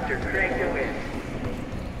retirement of Dr. Craig DeWitt.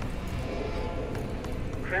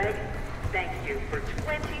 Craig, thank you for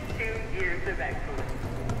 22 years of excellence.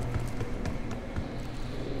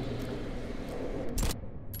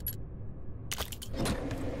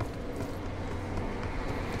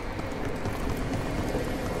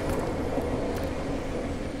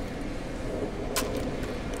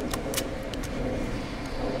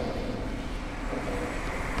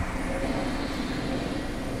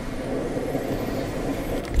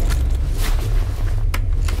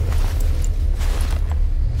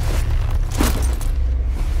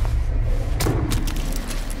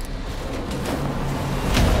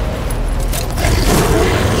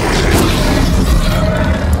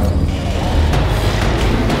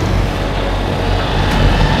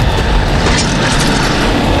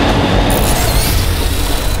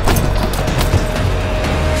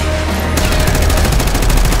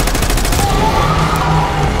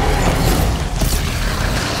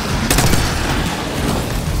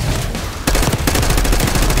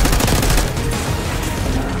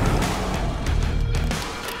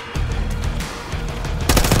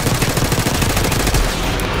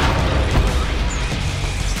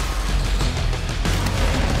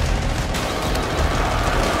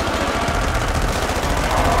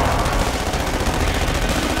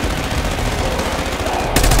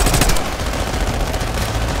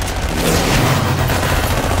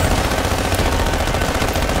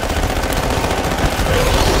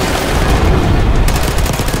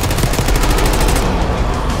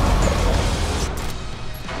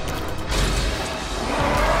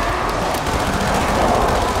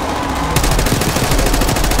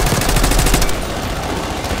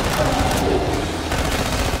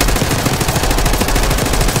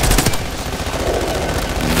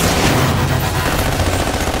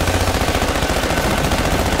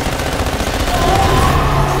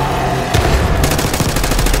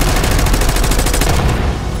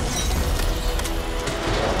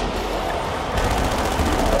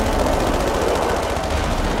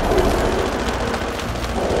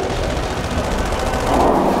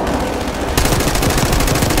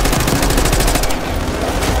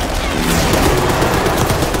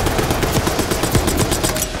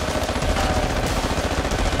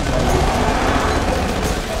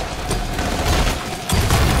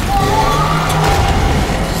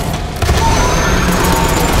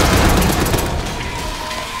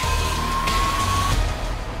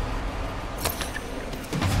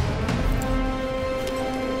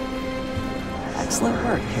 Excellent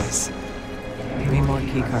work, Case. 3 more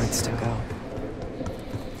keycards to go.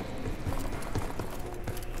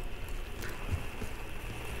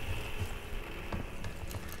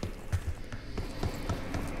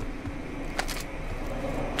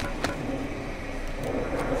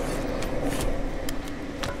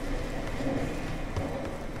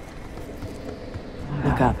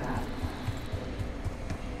 Look up.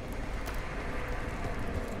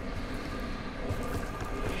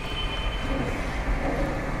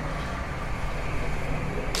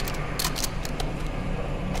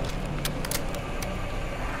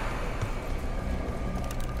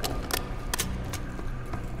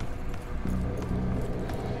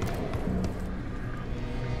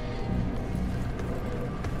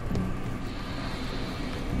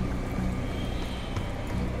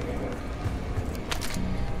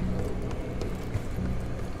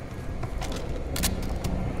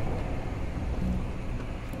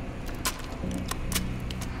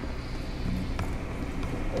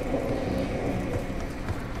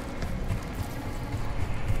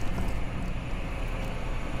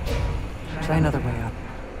 Try another way up.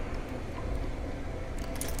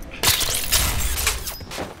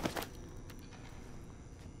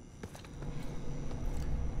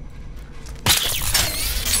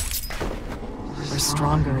 We're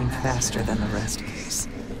stronger and faster than the rest, Case.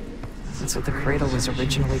 That's what the cradle was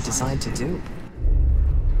originally designed to do.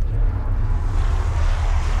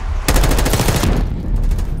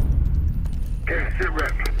 Okay, sit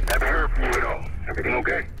rep. Haven't heard from you at all. Everything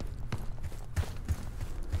okay?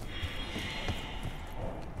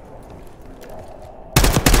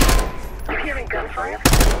 Gunfire?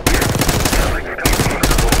 Sounds like they're coming from us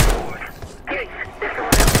going forward. Hey, there's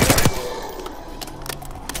someone else here.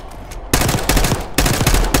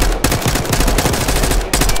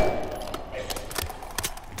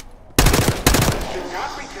 Do not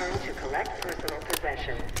return to collect personal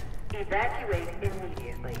possessions. Evacuate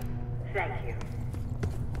immediately. Thank you.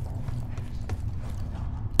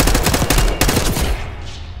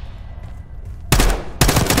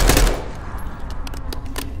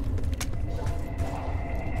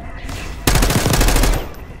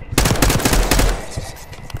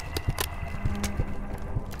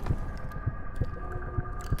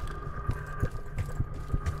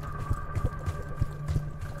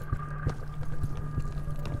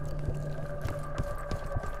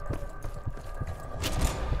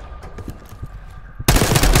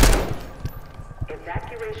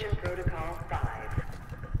 Evacuation Protocol 5.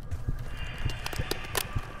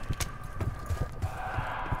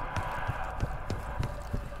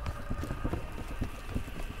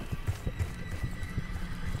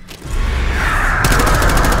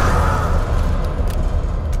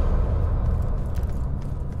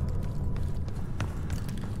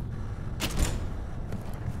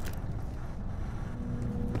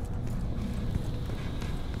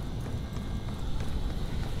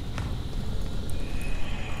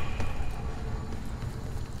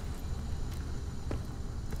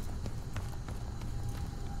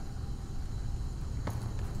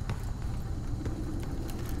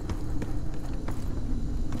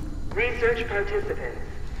 Research participants,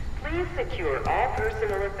 please secure all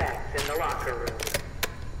personal effects in the locker room.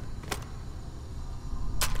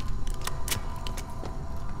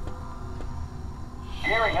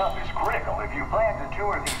 Gearing up is critical if you plan to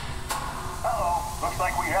tour the... Uh-oh, looks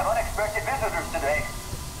like we have unexpected visitors today.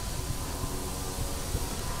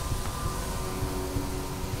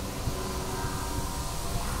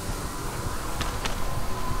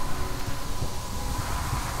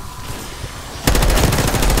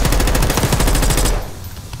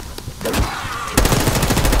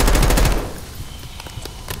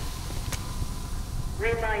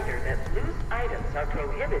 Reminder that loose items are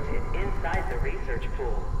prohibited inside the research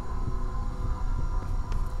pool.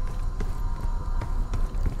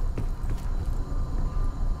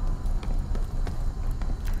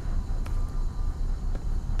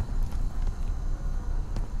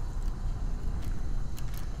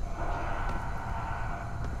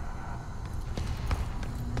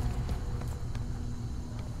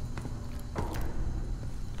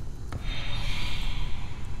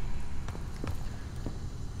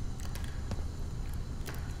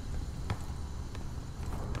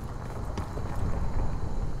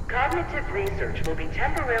 Cognitive research will be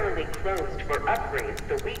temporarily closed for upgrades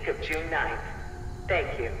the week of June 9th.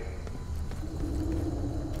 Thank you.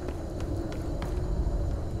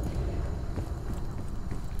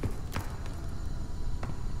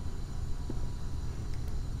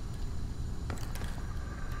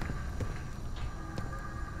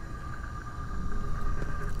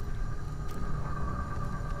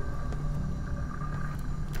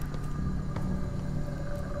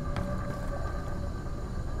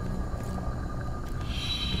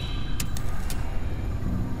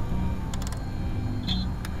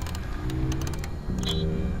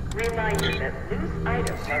 Reminder that loose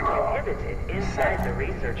items are prohibited inside the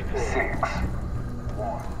research pool. 6,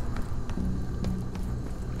 1.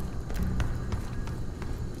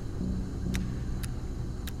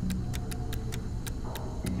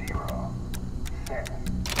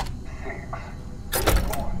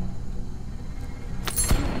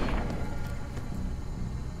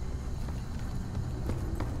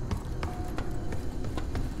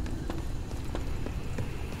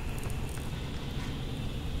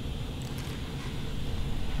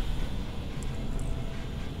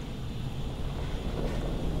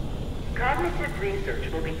 Cognitive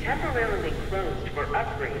research will be temporarily closed for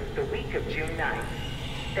upgrades the week of June 9th.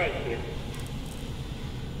 Thank you.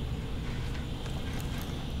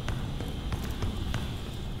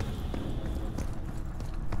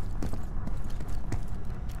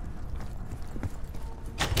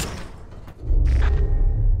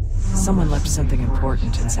 Someone left something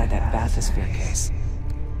important inside that bathysphere case.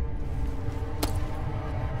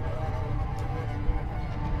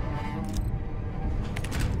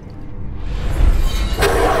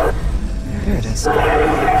 There it is.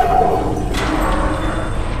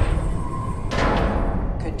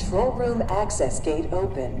 Control room access gate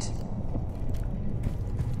opened.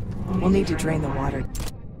 We'll need to drain the water.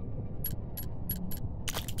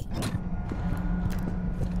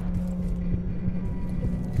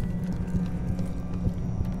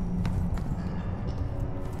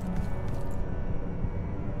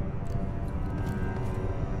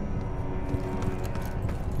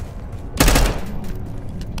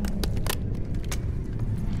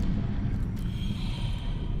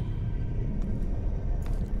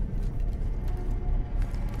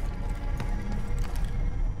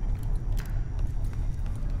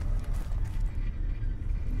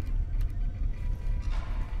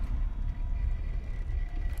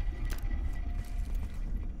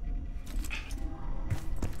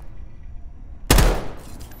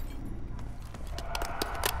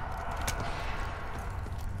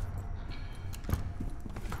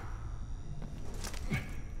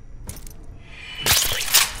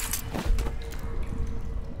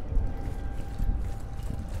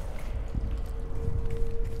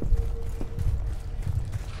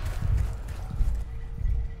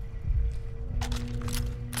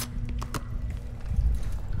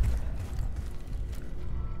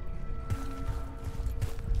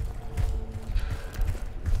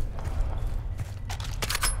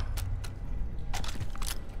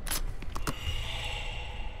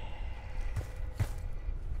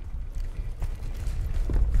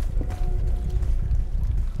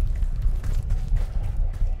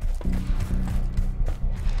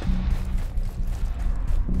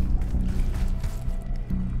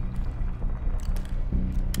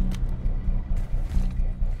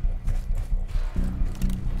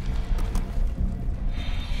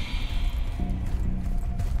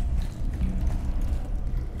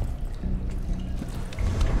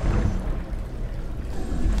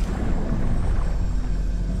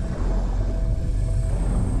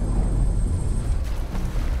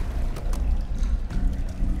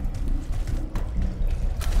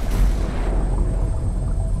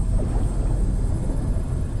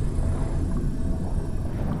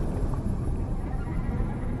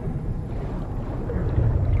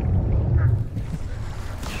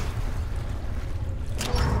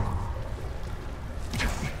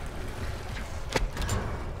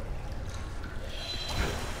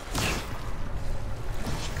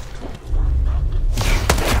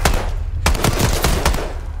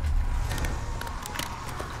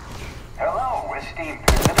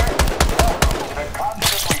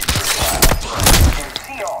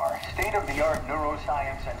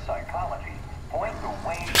 neuroscience and psychology point the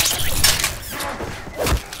way to the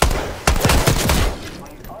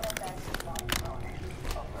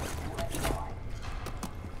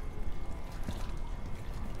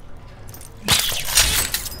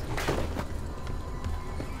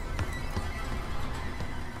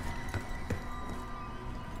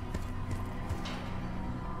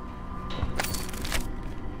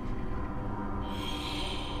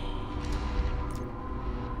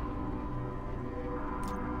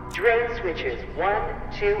Drone switches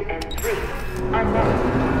 1, 2, and 3 unlocked.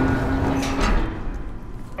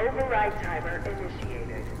 Override timer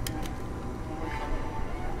initiated.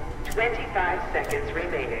 25 seconds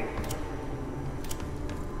remaining.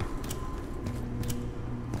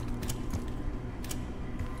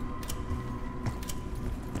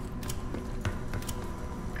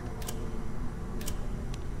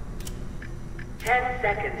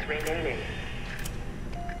 Seconds remaining.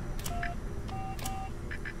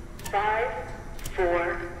 5,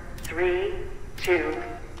 4, 3, 2,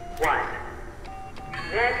 1.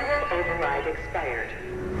 Manual override expired.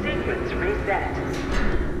 Sequence reset.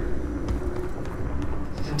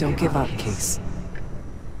 Don't give up, Case.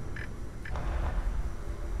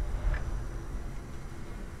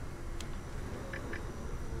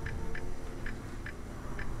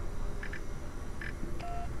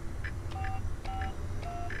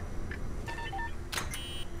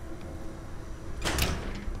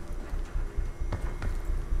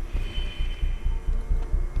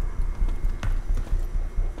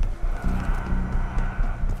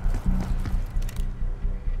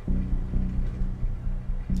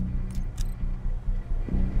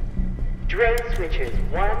 Drone switches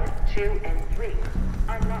 1, 2, and 3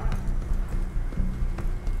 unlocked.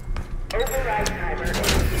 Override timer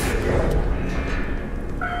initiated.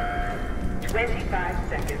 25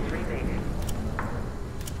 seconds remaining.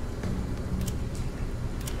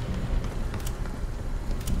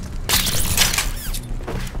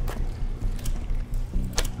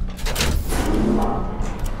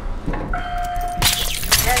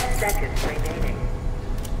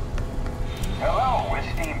 Hello,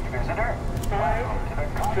 esteemed visitor. 5,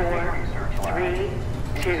 4, 3,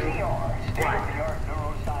 2, 1. State-of-the-art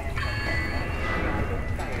neuroscience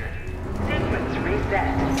Expired. Sequence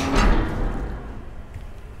reset.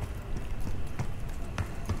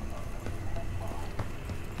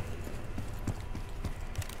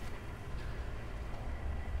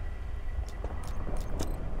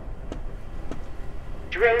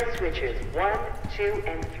 Drone switches 1, 2,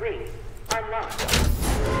 and 3 unlocked.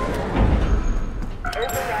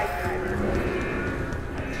 Override timer.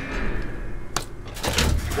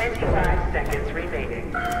 25 seconds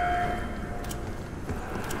remaining.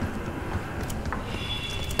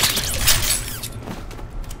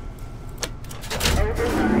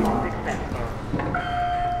 Override successful.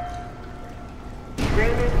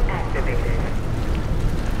 Training activated.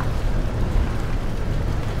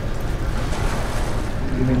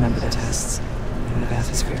 You remember the tests in the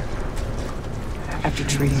bathysphere? After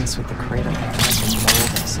treating us with the cradle, they tried to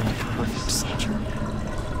mold us into perfect soldier.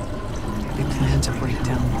 They planned to break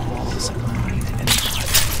down the walls of mind and body.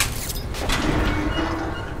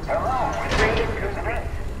 Hello, training complete.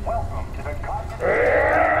 Welcome to the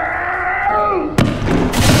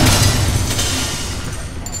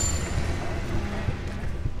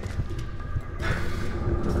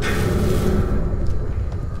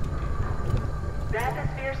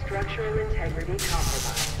Bathysphere structural integrity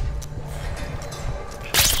compromised.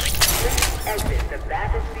 Please exit the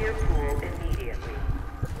bathysphere pool immediately.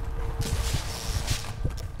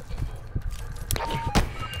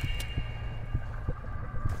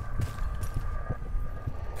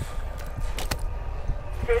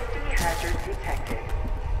 Safety hazard detected.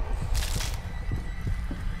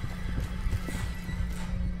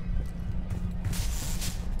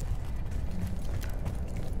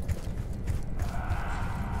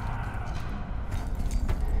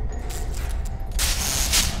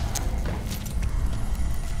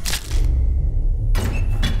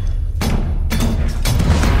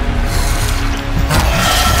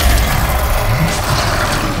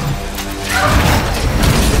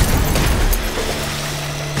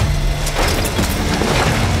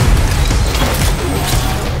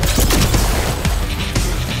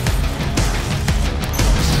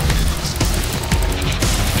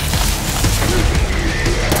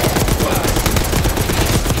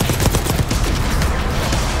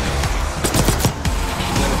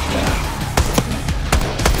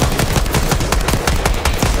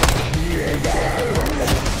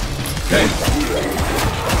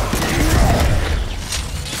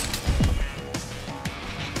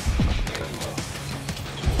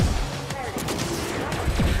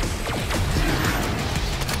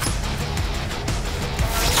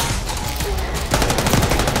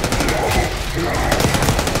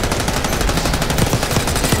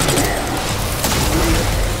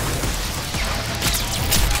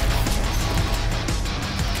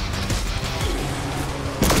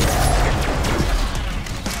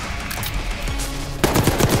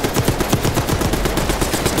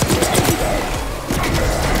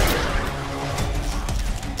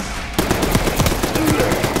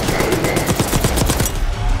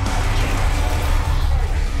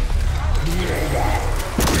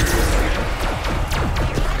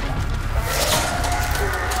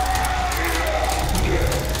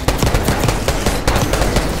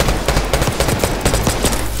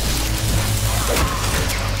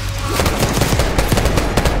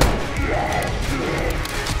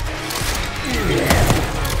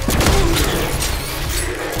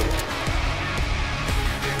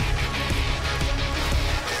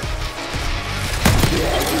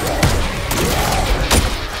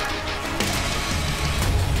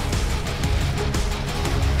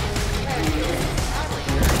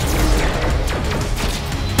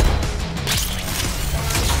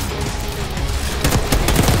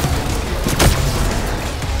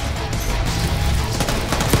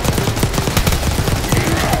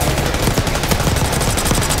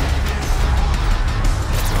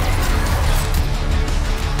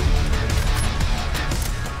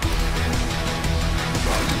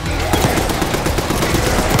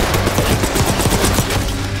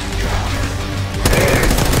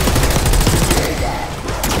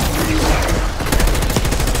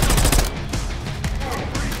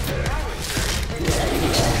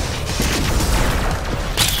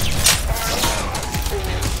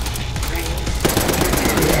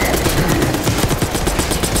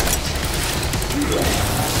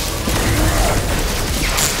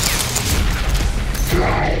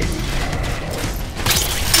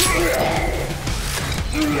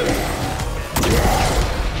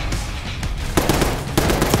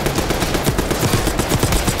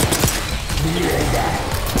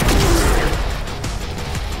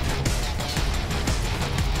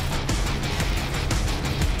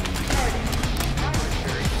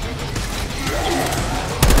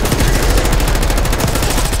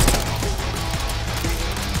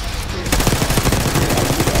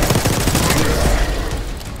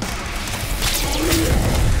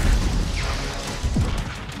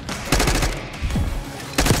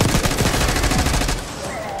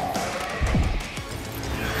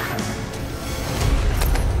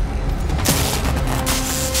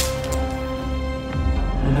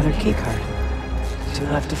 Another keycard. 2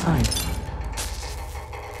 left to find.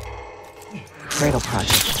 Cradle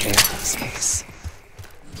Project failed this case.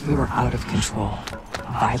 We were out of control,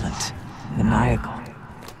 violent, maniacal.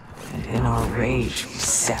 And in our rage, we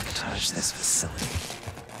sabotaged this facility.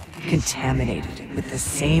 Contaminated it with the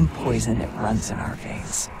same poison that runs in our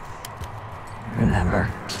veins. Remember?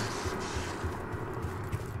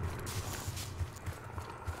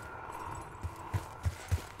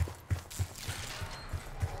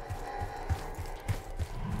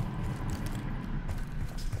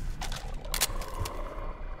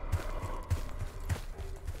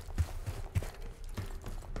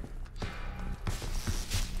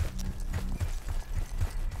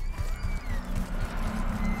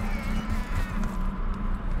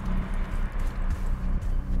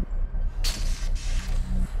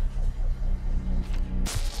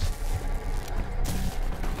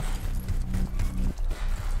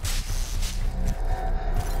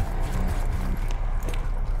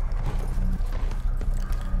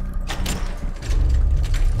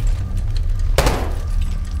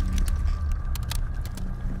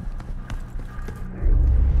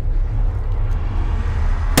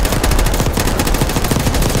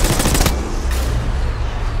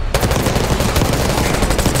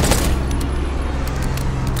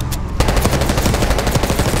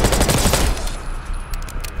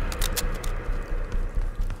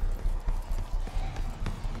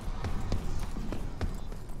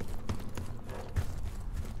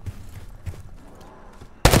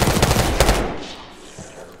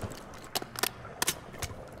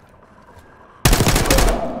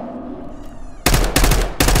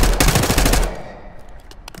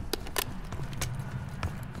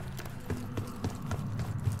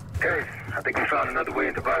 Hey, I think we found another way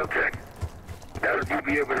into biotech. Doubt if you'll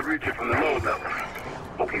be able to reach it from the lower level.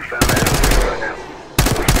 Hope you found that out right now.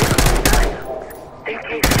 We stay on the Think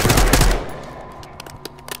cases.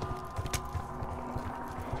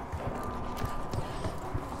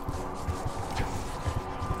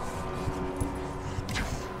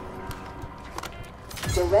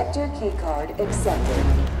 Director keycard accepted.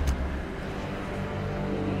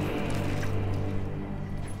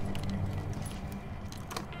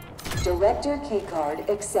 Director keycard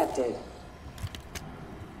accepted.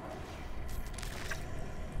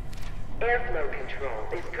 Airflow control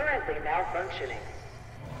is currently malfunctioning.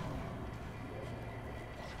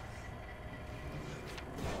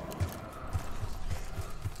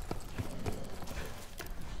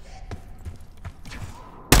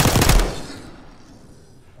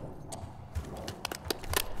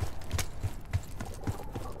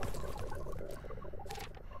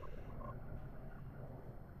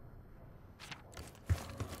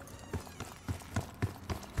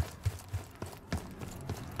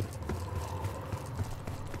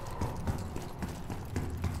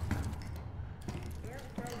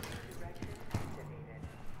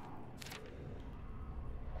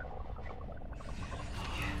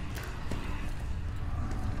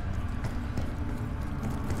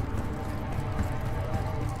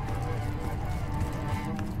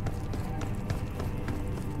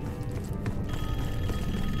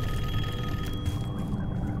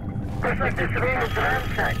 Looks like the surveillance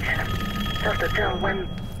around site. Tough to tell when.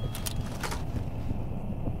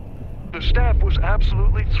 The staff was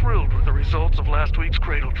absolutely thrilled with the results of last week's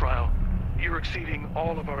Cradle trial. You're exceeding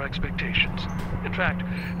all of our expectations. In fact,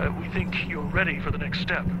 we think you're ready for the next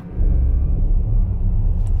step.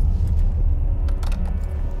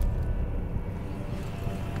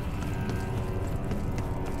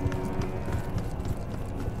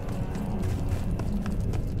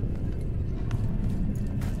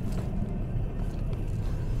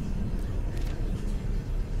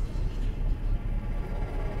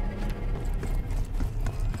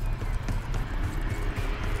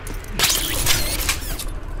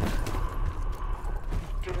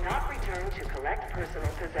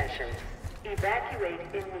 Personal possessions. Evacuate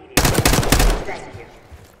immediately. Thank you.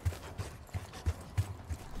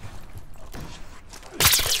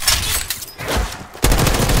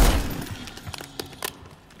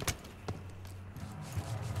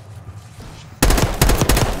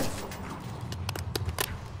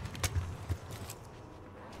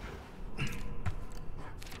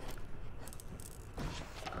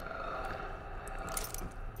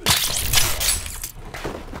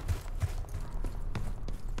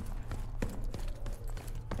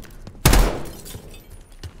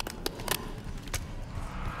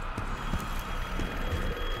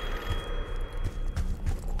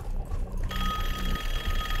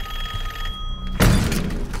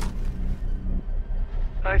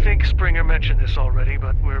 I think Springer mentioned this already,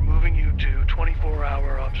 but we're moving you to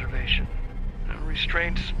 24-hour observation. Restricted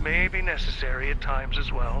restraints may be necessary at times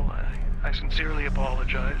as well. I sincerely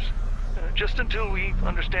apologize. Just until we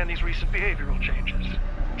understand these recent behavioral changes.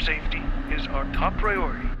 Safety is our top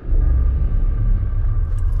priority.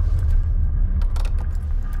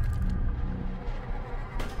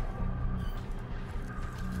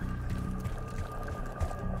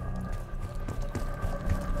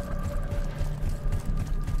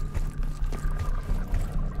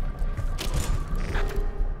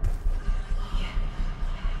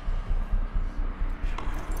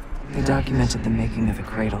 They documented the making of a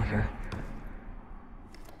cradle here.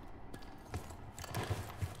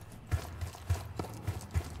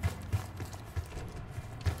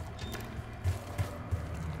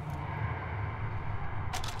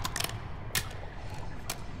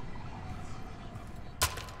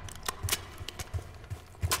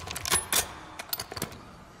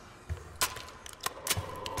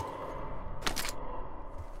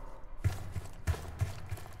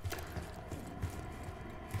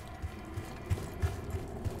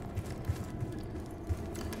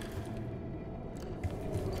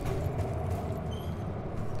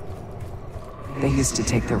 They used to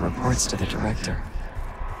take their reports to the director.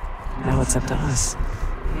 Now it's up to us.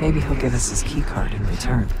 Maybe he'll give us his keycard in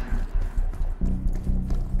return.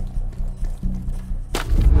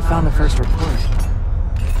 We found the first report.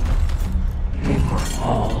 They were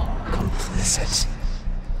all complicit.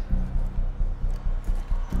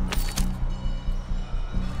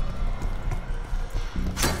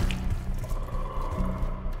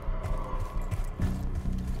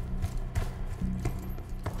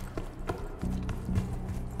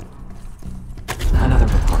 Another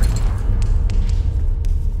report.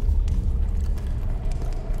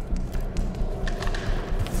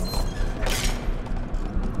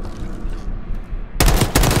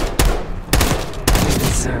 We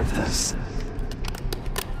deserve this.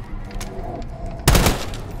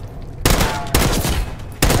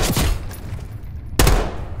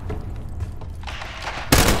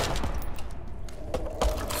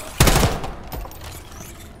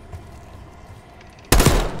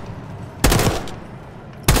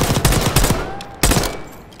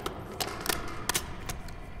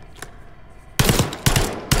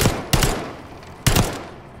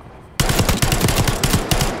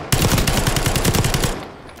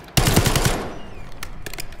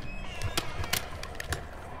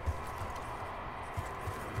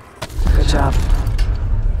 Good job.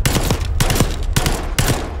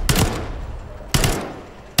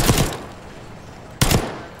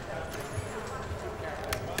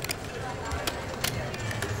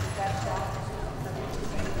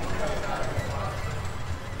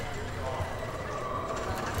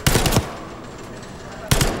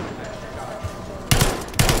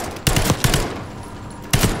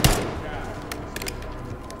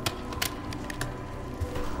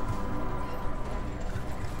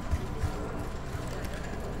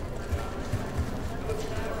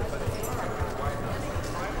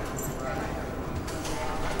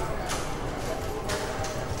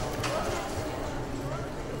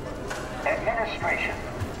 Administration.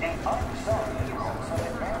 The unsung heroes of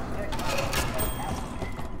advanced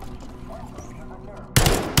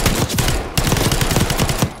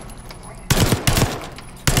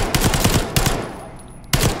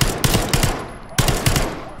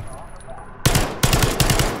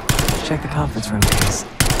Check the conference room, please.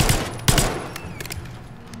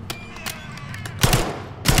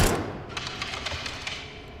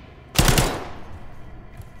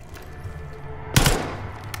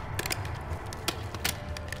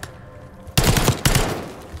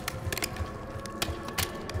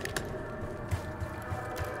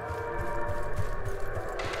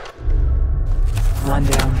 One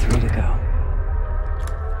down, 3 to go.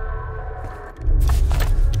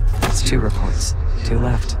 That's 2 reports. 2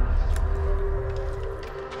 left.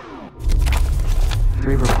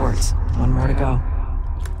 3 reports. 1 more to go.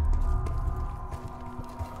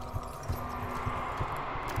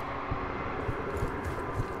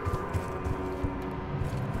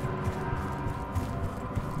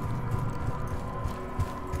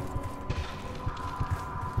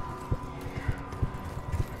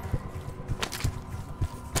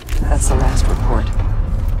 That's the last report.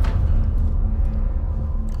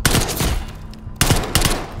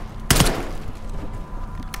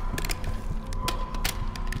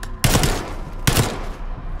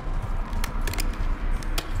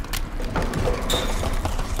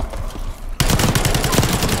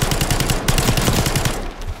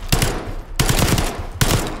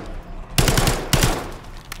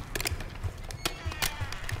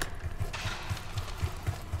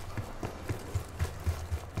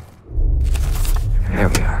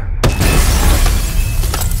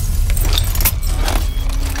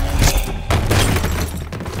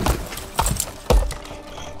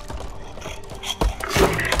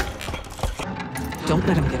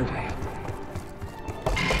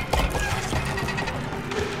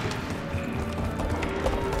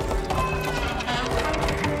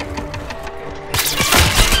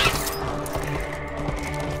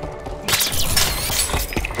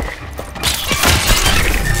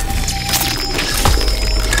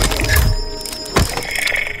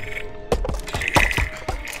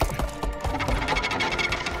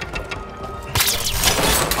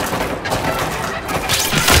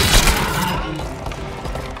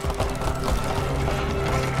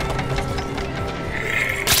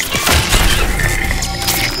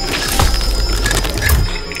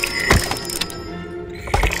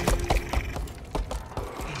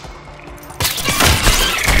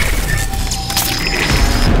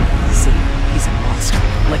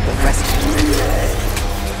 requested.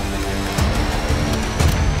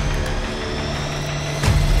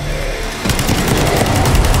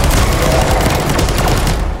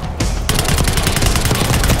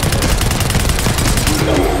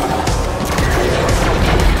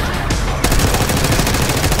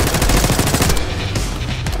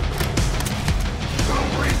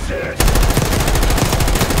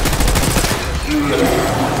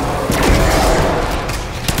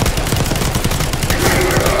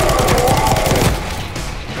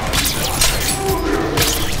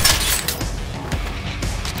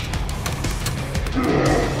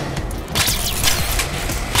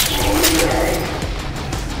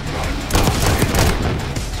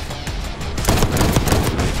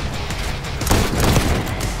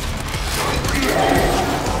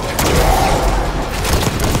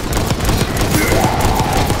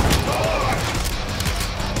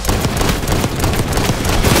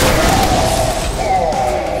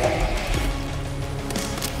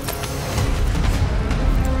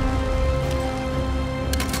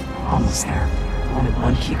 Almost there. Only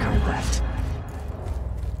one keycard left.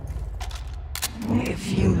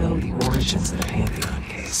 If you know the origins of the Pantheon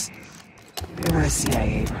case, they were a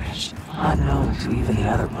CIA branch, unknown to even the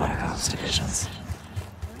other Black Ops divisions.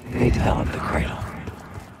 They developed the Cradle.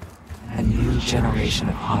 A new generation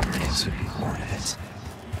of operatives would be born of it.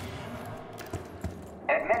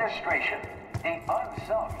 Administration, the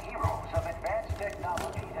unsung heroes of advanced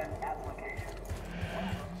technologies and applications.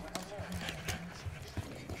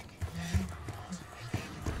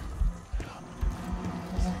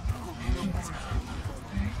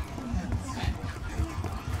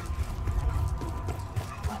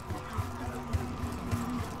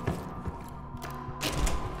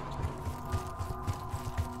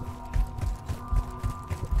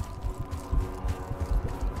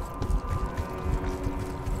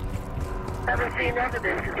 Ever seen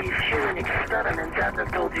evidence of these human experiments Adler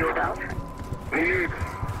told you about? Me neither.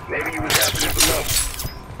 Maybe you was happy enough.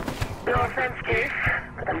 No offense, Case,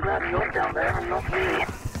 but I'm glad you're down there and not me.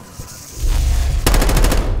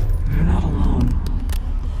 You're not alone.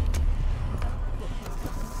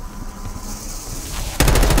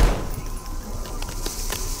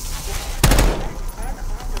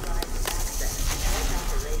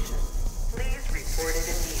 Please report it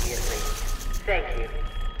immediately. Thank you.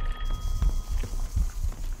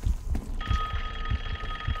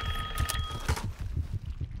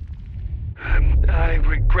 I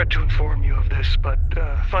regret to inform you of this, but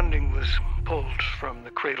funding was pulled from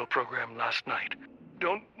the Cradle program last night.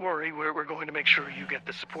 Don't worry, we're going to make sure you get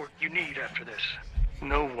the support you need after this.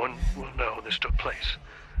 No one will know this took place.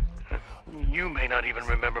 You may not even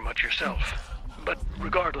remember much yourself. But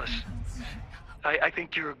regardless, I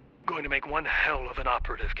think you're going to make one hell of an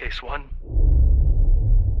operative, Case 1.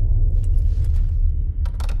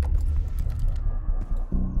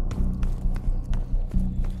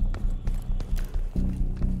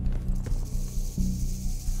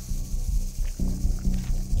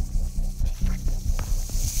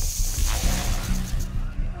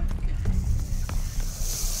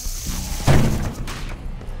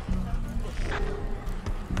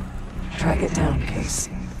 Track it down, Case.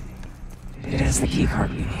 It has the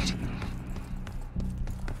keycard we need.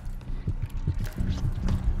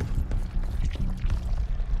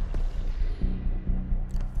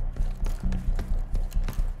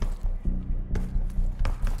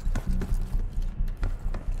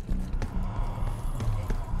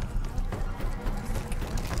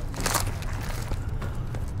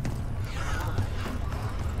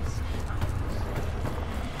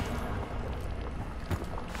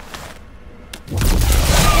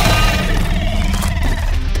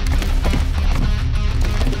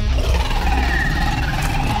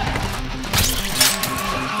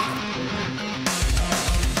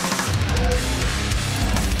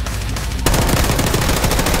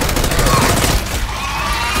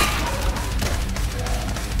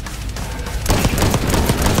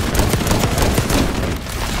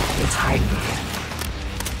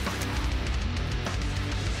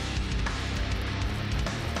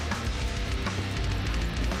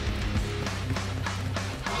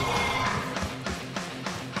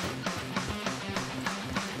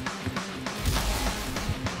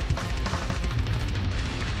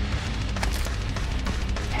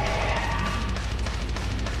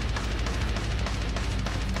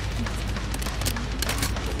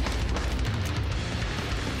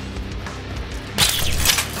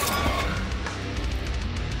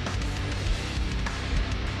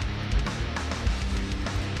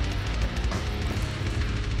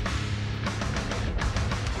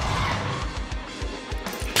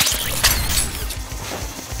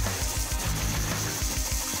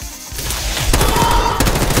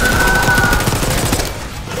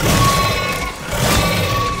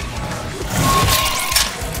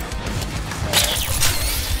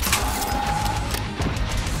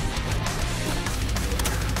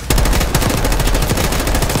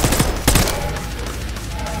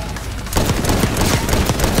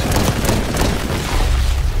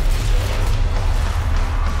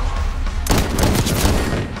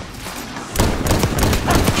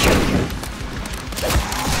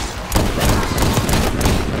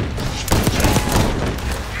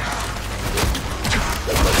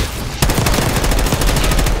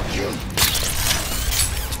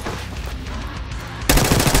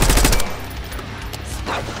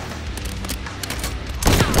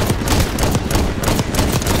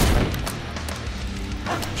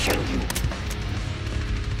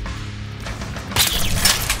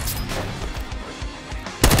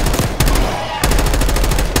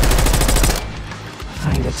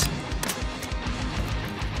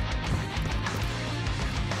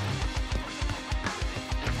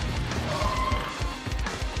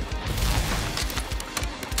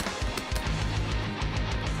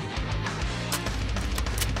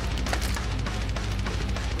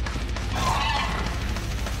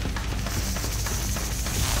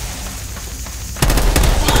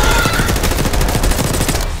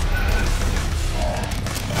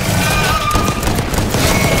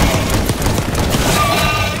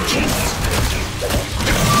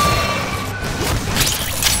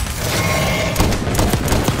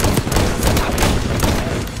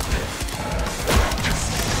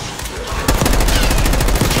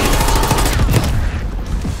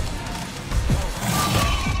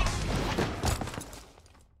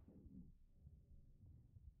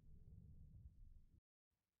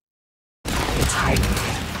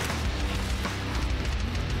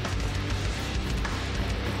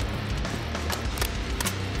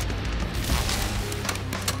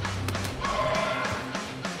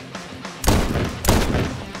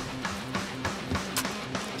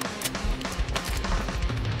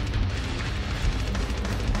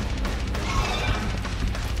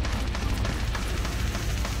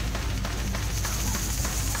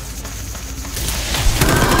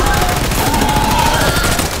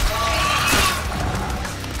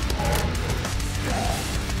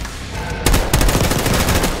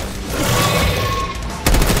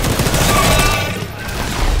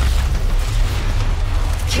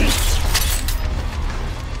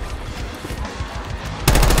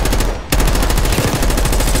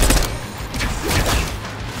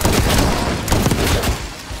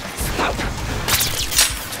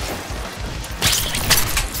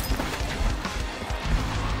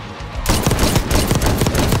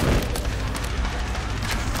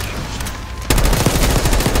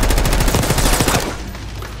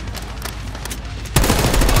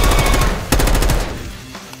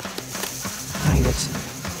 it.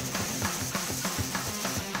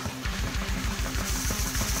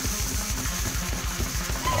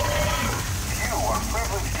 You are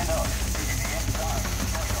privileged enough to be the inside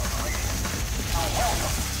security operation. So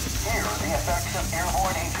welcome. Here, the effects of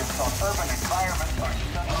airborne agents on urban environments are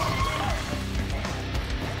studied.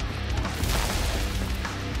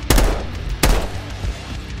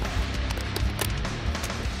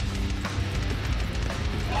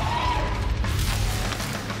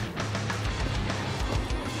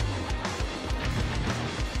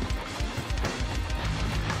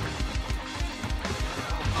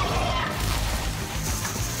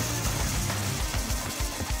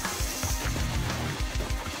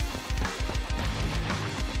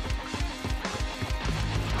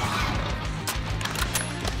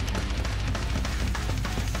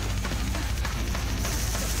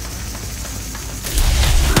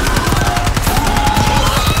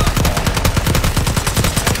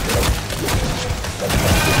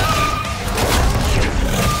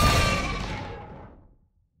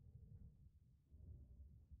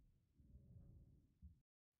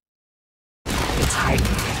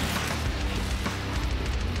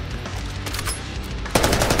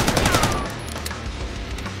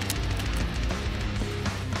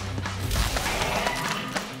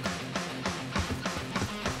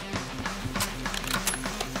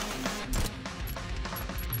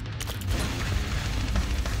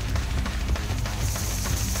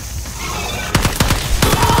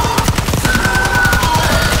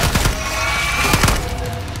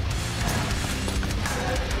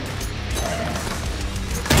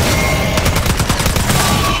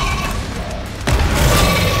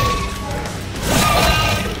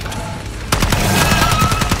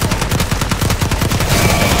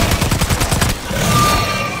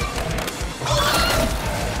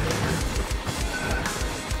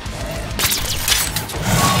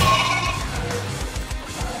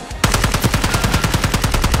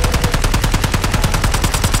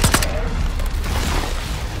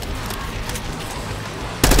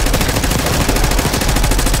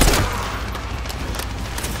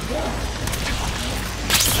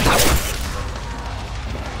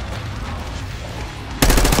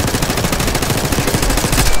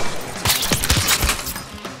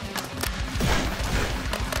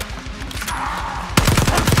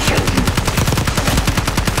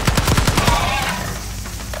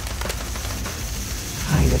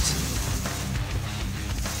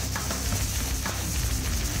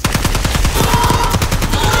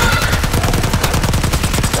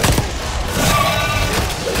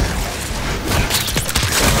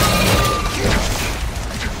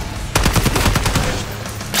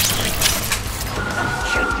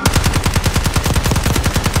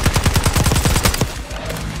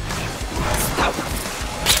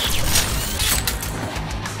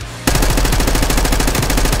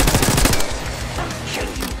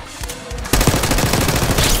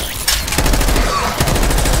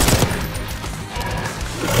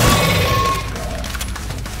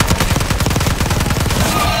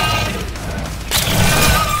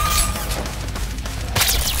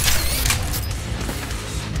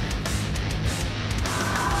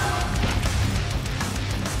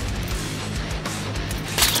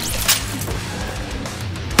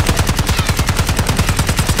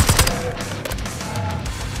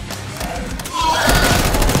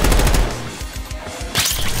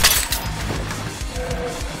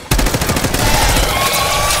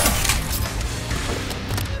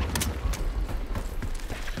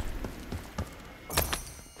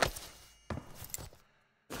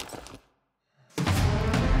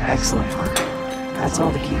 Excellent work. That's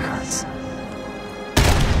all the key cards.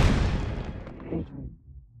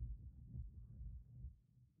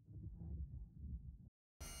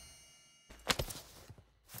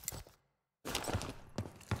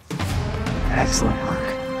 Excellent work.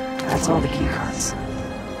 That's all the key cards.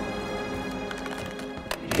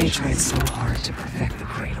 They tried so hard to perfect the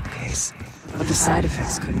Cradle case, but the side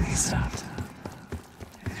effects couldn't be stopped.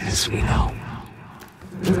 As we know,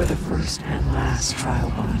 we were the first and last trial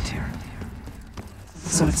volunteer.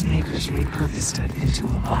 So its makers repurposed it into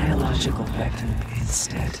a biological weapon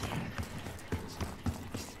instead.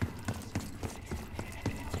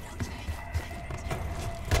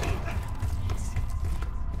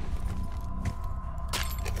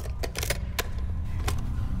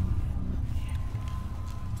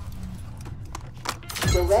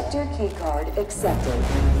 Director keycard accepted.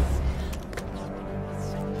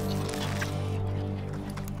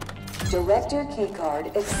 Director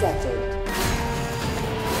keycard accepted.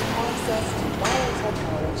 Access to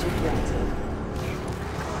biotechnology granted.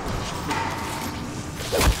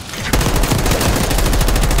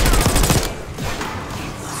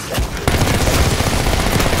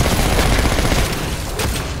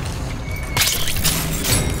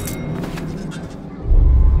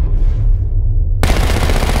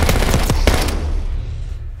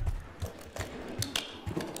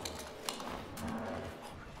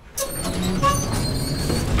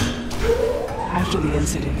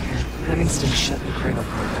 incident here, Livingston shut the Cradle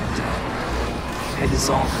program down. I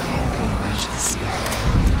dissolved the campaign branch of the CIA.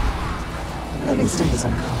 Livingston was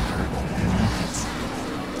unconquerable in methods.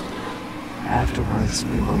 Afterwards,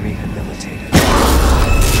 we were rehabilitated.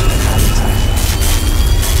 At the time.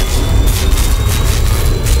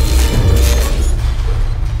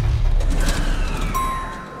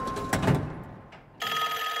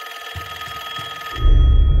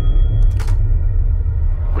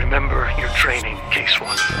 Remember your training, Case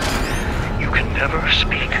 1. You can never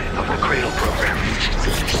speak of the Cradle program,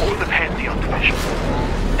 or the Pantheon division.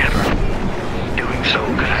 Never. Doing so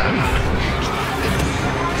could have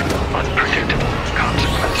unpredictable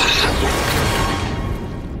consequences.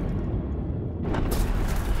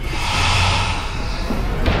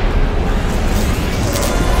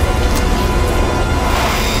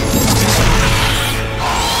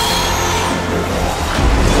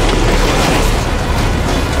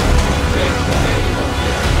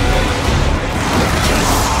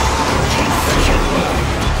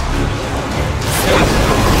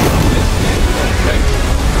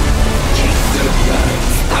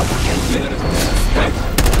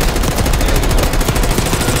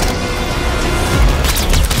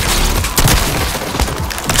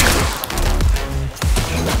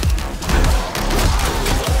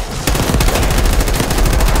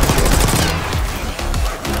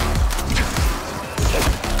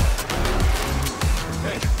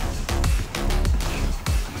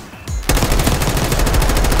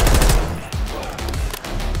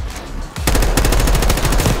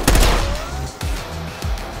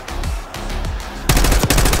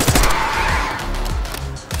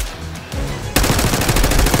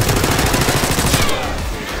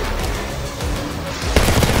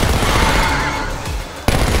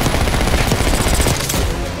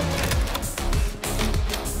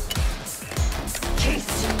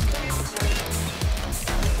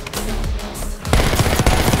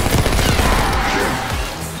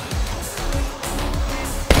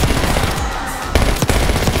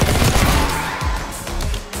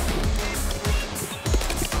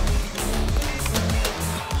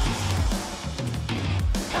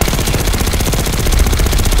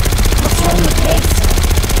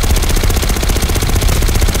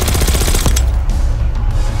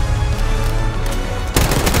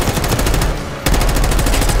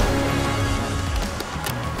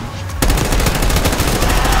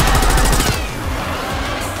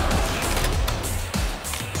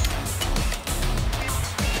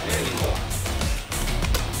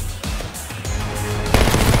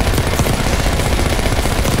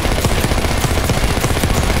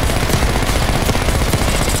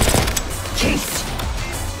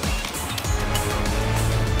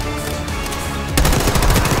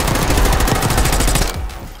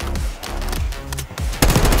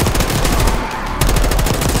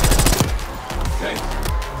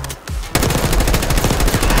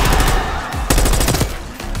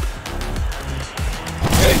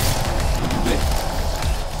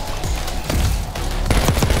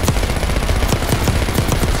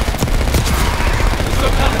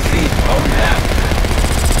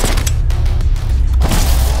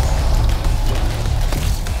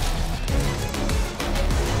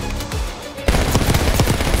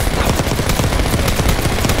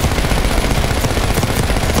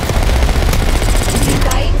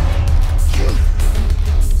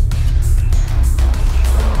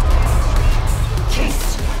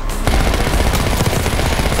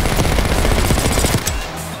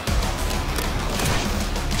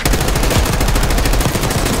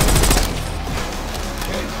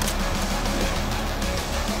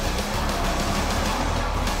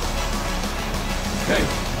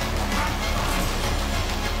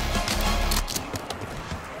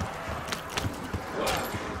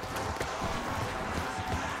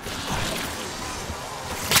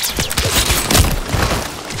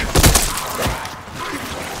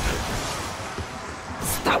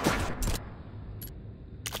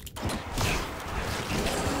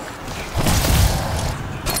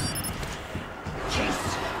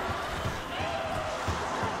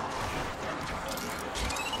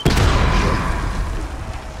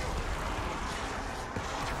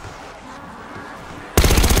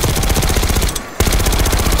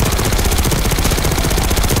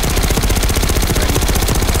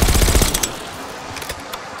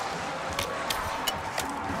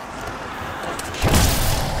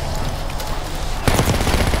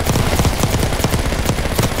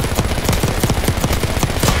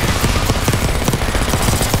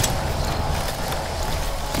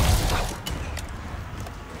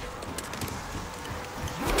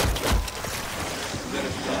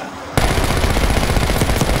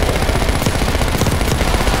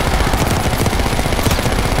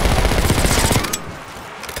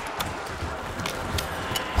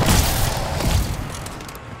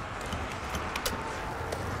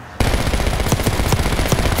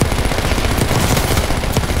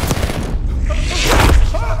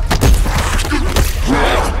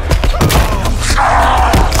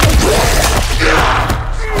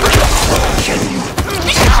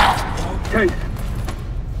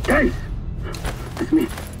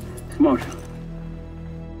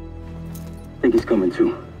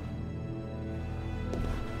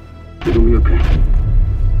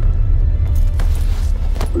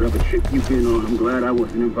 Whatever trip you've been on, I'm glad I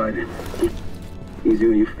wasn't invited. Easy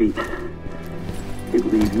on your feet. Can't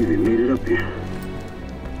believe you even made it up here.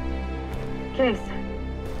 Case.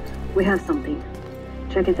 We have something.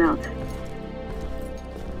 Check it out.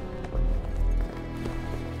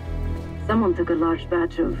 Someone took a large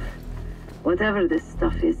batch of whatever this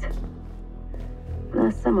stuff is.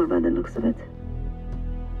 Last summer by the looks of it.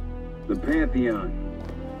 The Pantheon.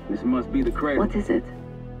 This must be the cradle. What is it?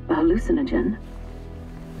 A hallucinogen?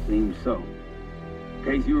 Seems so.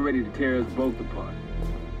 Case you were ready to tear us both apart.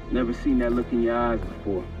 Never seen that look in your eyes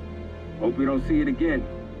before. Hope we don't see it again.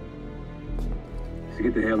 Let's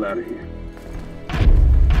get the hell out of here.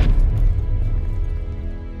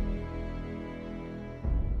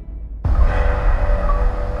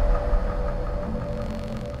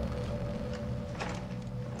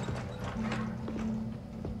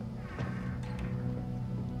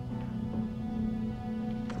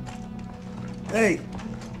 Hey!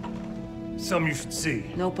 Something you should see.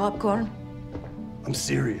 No popcorn? I'm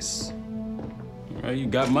serious. Well, you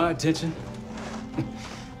got my attention.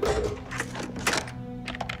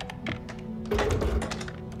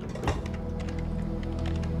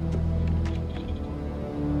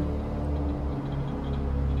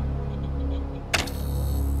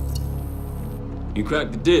 You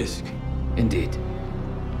cracked the disc. Indeed.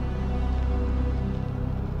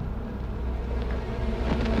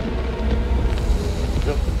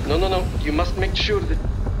 No. You must make sure that...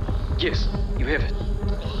 Yes, you have it.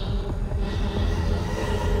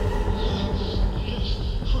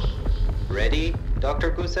 Ready,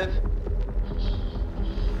 Dr. Gusev?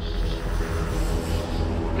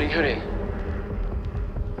 Bring her in.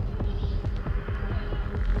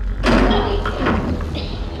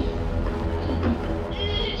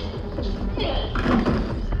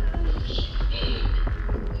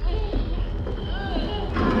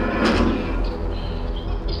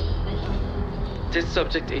 Test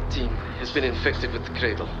subject 18 has been infected with the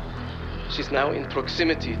cradle. She's now in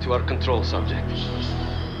proximity to our control subject.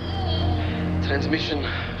 Transmission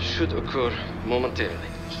should occur momentarily.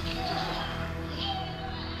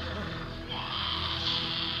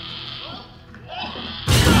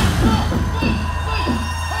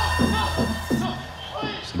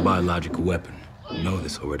 It's a biological weapon. You know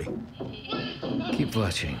this already. Keep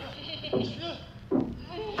watching.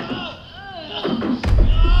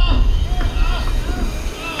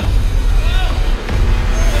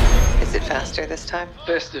 Is it faster this time?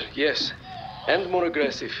 Faster, yes. And more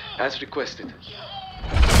aggressive, as requested.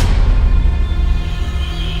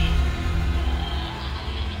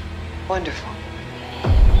 Wonderful.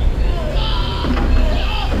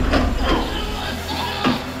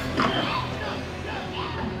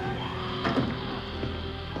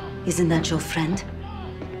 Isn't that your friend?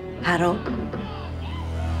 Harrow?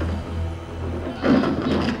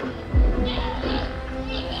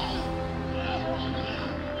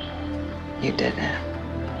 You did it.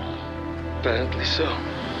 Apparently so.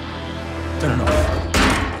 Turn it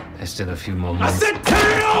off. There's still a few more moments. I said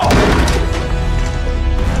turn it off!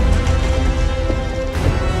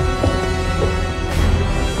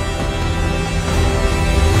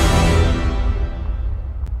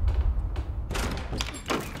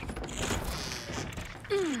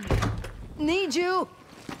 Need you!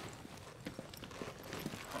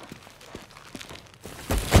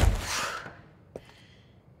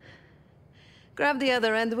 Grab the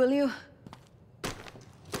other end, will you?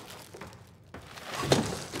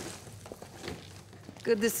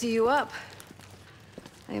 Good to see you up.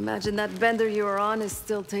 I imagine that bender you were on is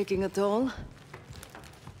still taking a toll.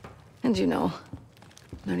 And you know,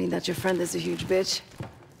 learning that your friend is a huge bitch.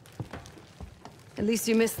 At least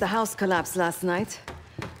you missed the house collapse last night.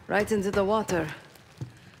 Right into the water.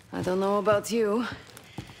 I don't know about you,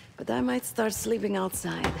 but I might start sleeping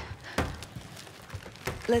outside.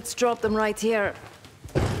 Let's drop them right here.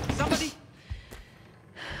 Somebody!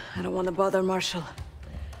 I don't want to bother Marshall.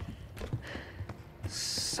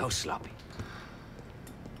 So sloppy.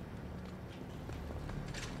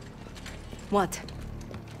 What?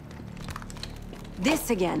 This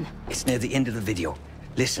again? It's near the end of the video.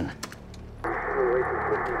 Listen.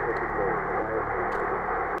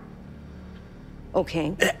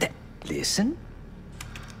 Okay. Listen.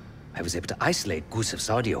 I was able to isolate Gusev's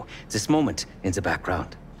audio. This moment in the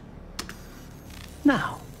background.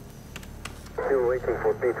 Now. Still waiting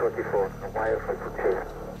for B-24, a wire from Fucina.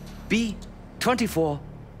 B-24,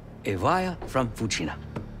 a wire from Fucina.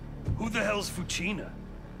 Who the hell's Fucina?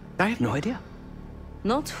 I have no idea.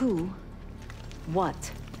 Not who.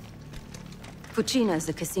 What? Fucina is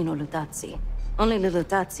the Casino Lutazzi. Only the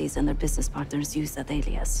Lutazzis and their business partners use that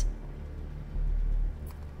alias.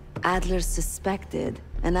 Adler suspected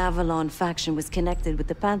an Avalon faction was connected with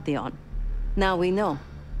the Pantheon. Now we know.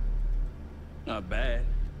 Not bad.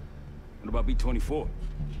 What about B-24?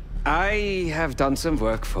 I have done some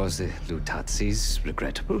work for the Lutazis,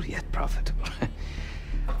 regrettable yet profitable.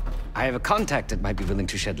 I have a contact that might be willing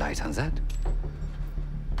to shed light on that.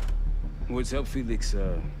 Woods, help Felix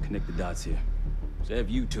connect the dots here. So have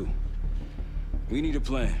you too. We need a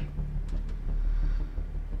plan.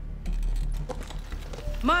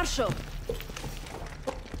 Marshal!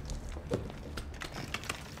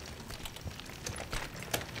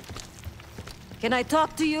 Can I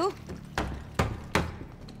talk to you?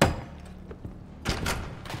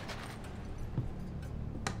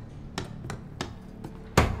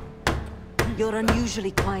 You're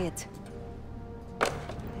unusually quiet.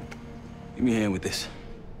 Give me a hand with this.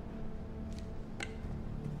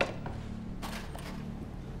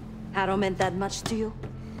 Harrow meant that much to you?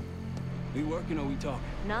 We working or we talking?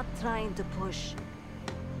 Not trying to push.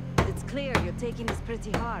 It's clear you're taking this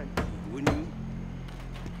pretty hard. Wouldn't you?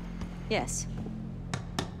 Yes.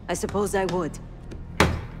 I suppose I would.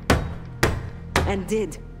 And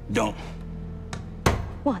did. Don't.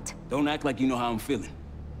 What? Don't act like you know how I'm feeling.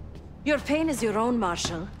 Your pain is your own,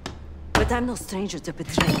 Marshal. But I'm no stranger to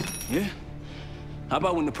betrayal. Yeah? How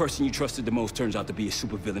about when the person you trusted the most turns out to be a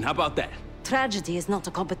supervillain? How about that? Tragedy is not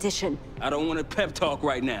a competition. I don't want a pep talk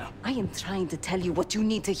right now. I am trying to tell you what you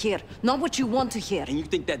need to hear, not what you want to hear. And you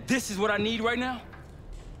think that this is what I need right now?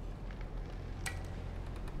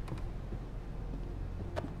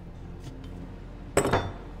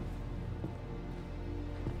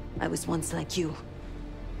 I was once like you.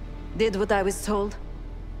 Did what I was told.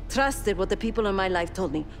 Trusted what the people in my life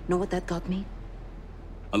told me. Know what that got me?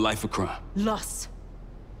 A life of crime. Loss.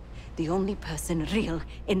 The only person real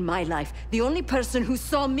in my life. The only person who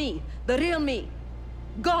saw me. The real me.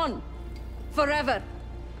 Gone. Forever.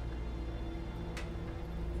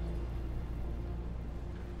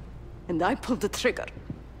 And I pulled the trigger.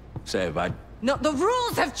 Sav, No, the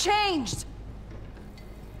rules have changed!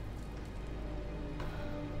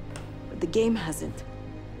 But the game hasn't.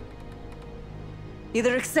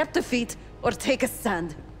 Either accept defeat, or take a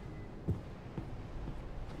stand.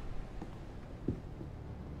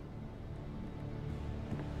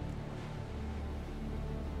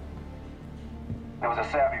 There was a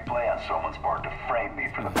savvy play on someone's part to frame me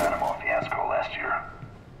for the Panama fiasco last year.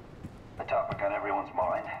 The topic on everyone's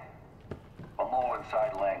mind. A mole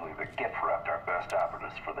inside Langley that gift-wrapped our best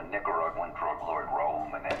operatives for the Nicaraguan drug lord Raul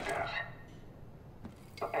Menendez.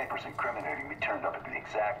 The papers incriminating me turned up at the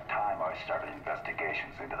exact time I started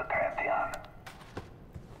investigations into the Pantheon.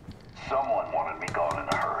 Someone wanted me gone in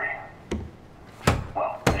a hurry.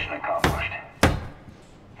 Well, mission accomplished.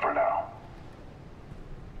 For now.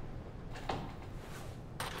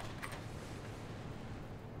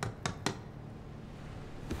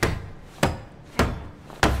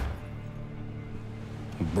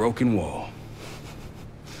 A broken wall.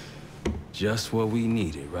 Just what we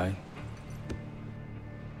needed, right?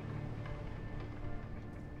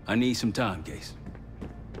 I need some time, Case.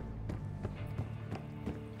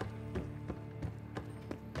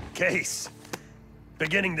 Case,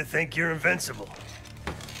 beginning to think you're invincible.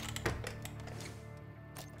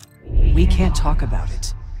 We can't talk about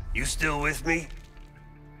it. You still with me?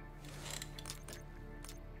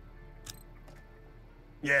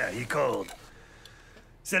 Yeah, he called.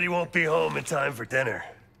 Said he won't be home in time for dinner.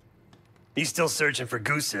 He's still searching for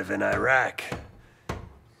Gusev in Iraq.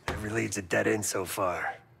 Every lead's a dead end so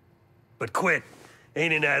far. But quit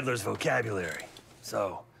ain't in Adler's vocabulary,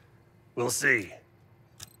 so we'll see.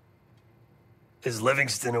 Is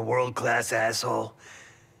Livingston a world-class asshole?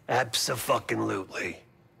 Abso-fucking-lutely.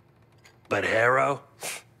 But Harrow?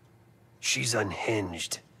 She's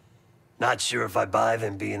unhinged. Not sure if I buy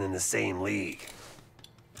them being in the same league.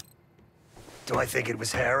 Do I think it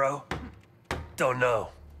was Harrow? Don't know.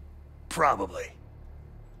 Probably.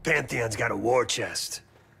 Pantheon's got a war chest.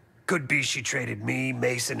 Could be she traded me,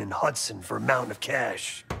 Mason, and Hudson for a mountain of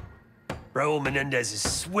cash. Raul Menendez is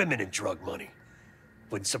swimming in drug money.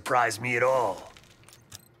 Wouldn't surprise me at all.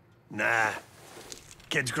 Nah.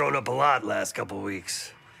 Kid's grown up a lot last couple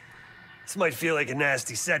weeks. This might feel like a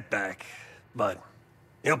nasty setback, but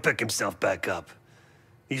he'll pick himself back up.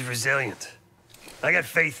 He's resilient. I got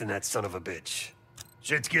faith in that son of a bitch.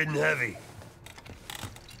 Shit's getting heavy.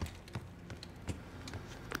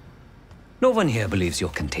 No one here believes you're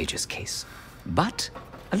contagious, Case. But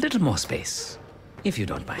a little more space, if you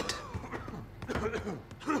don't mind.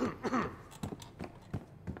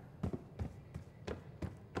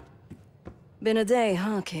 Been a day,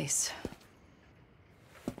 huh, Case?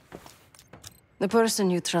 The person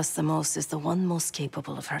you trust the most is the one most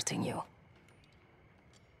capable of hurting you.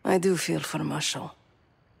 I do feel for Marshall.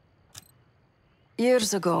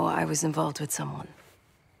 Years ago, I was involved with someone.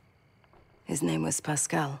 His name was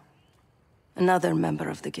Pascal, another member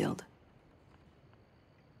of the guild.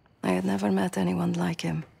 I had never met anyone like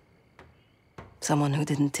him. Someone who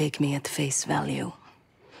didn't take me at face value.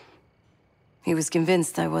 He was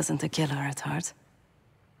convinced I wasn't a killer at heart.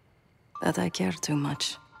 That I cared too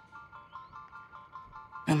much.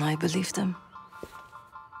 And I believed him.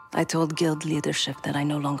 I told guild leadership that I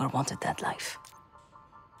no longer wanted that life.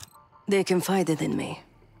 They confided in me.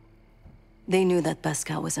 They knew that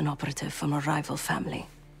Pascal was an operative from a rival family.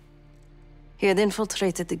 He had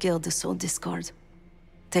infiltrated the guild to sow discord,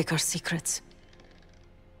 take our secrets.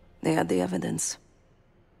 They had the evidence.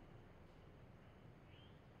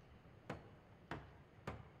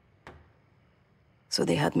 So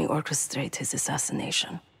they had me orchestrate his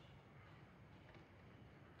assassination.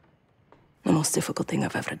 The most difficult thing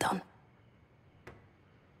I've ever done.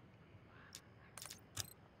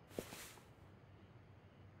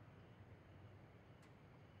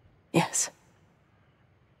 Yes.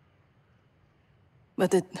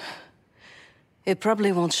 But it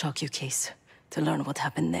probably won't shock you, Case, to learn what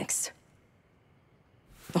happened next.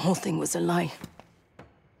 The whole thing was a lie.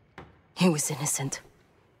 He was innocent.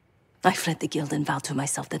 I fled the guild and vowed to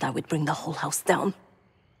myself that I would bring the whole house down.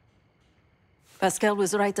 Pascal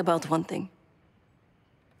was right about one thing.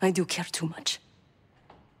 I do care too much.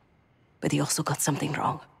 But he also got something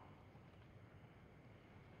wrong.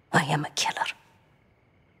 I am a killer.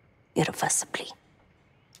 Irreversibly.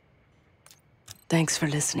 Thanks for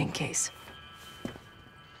listening, Case.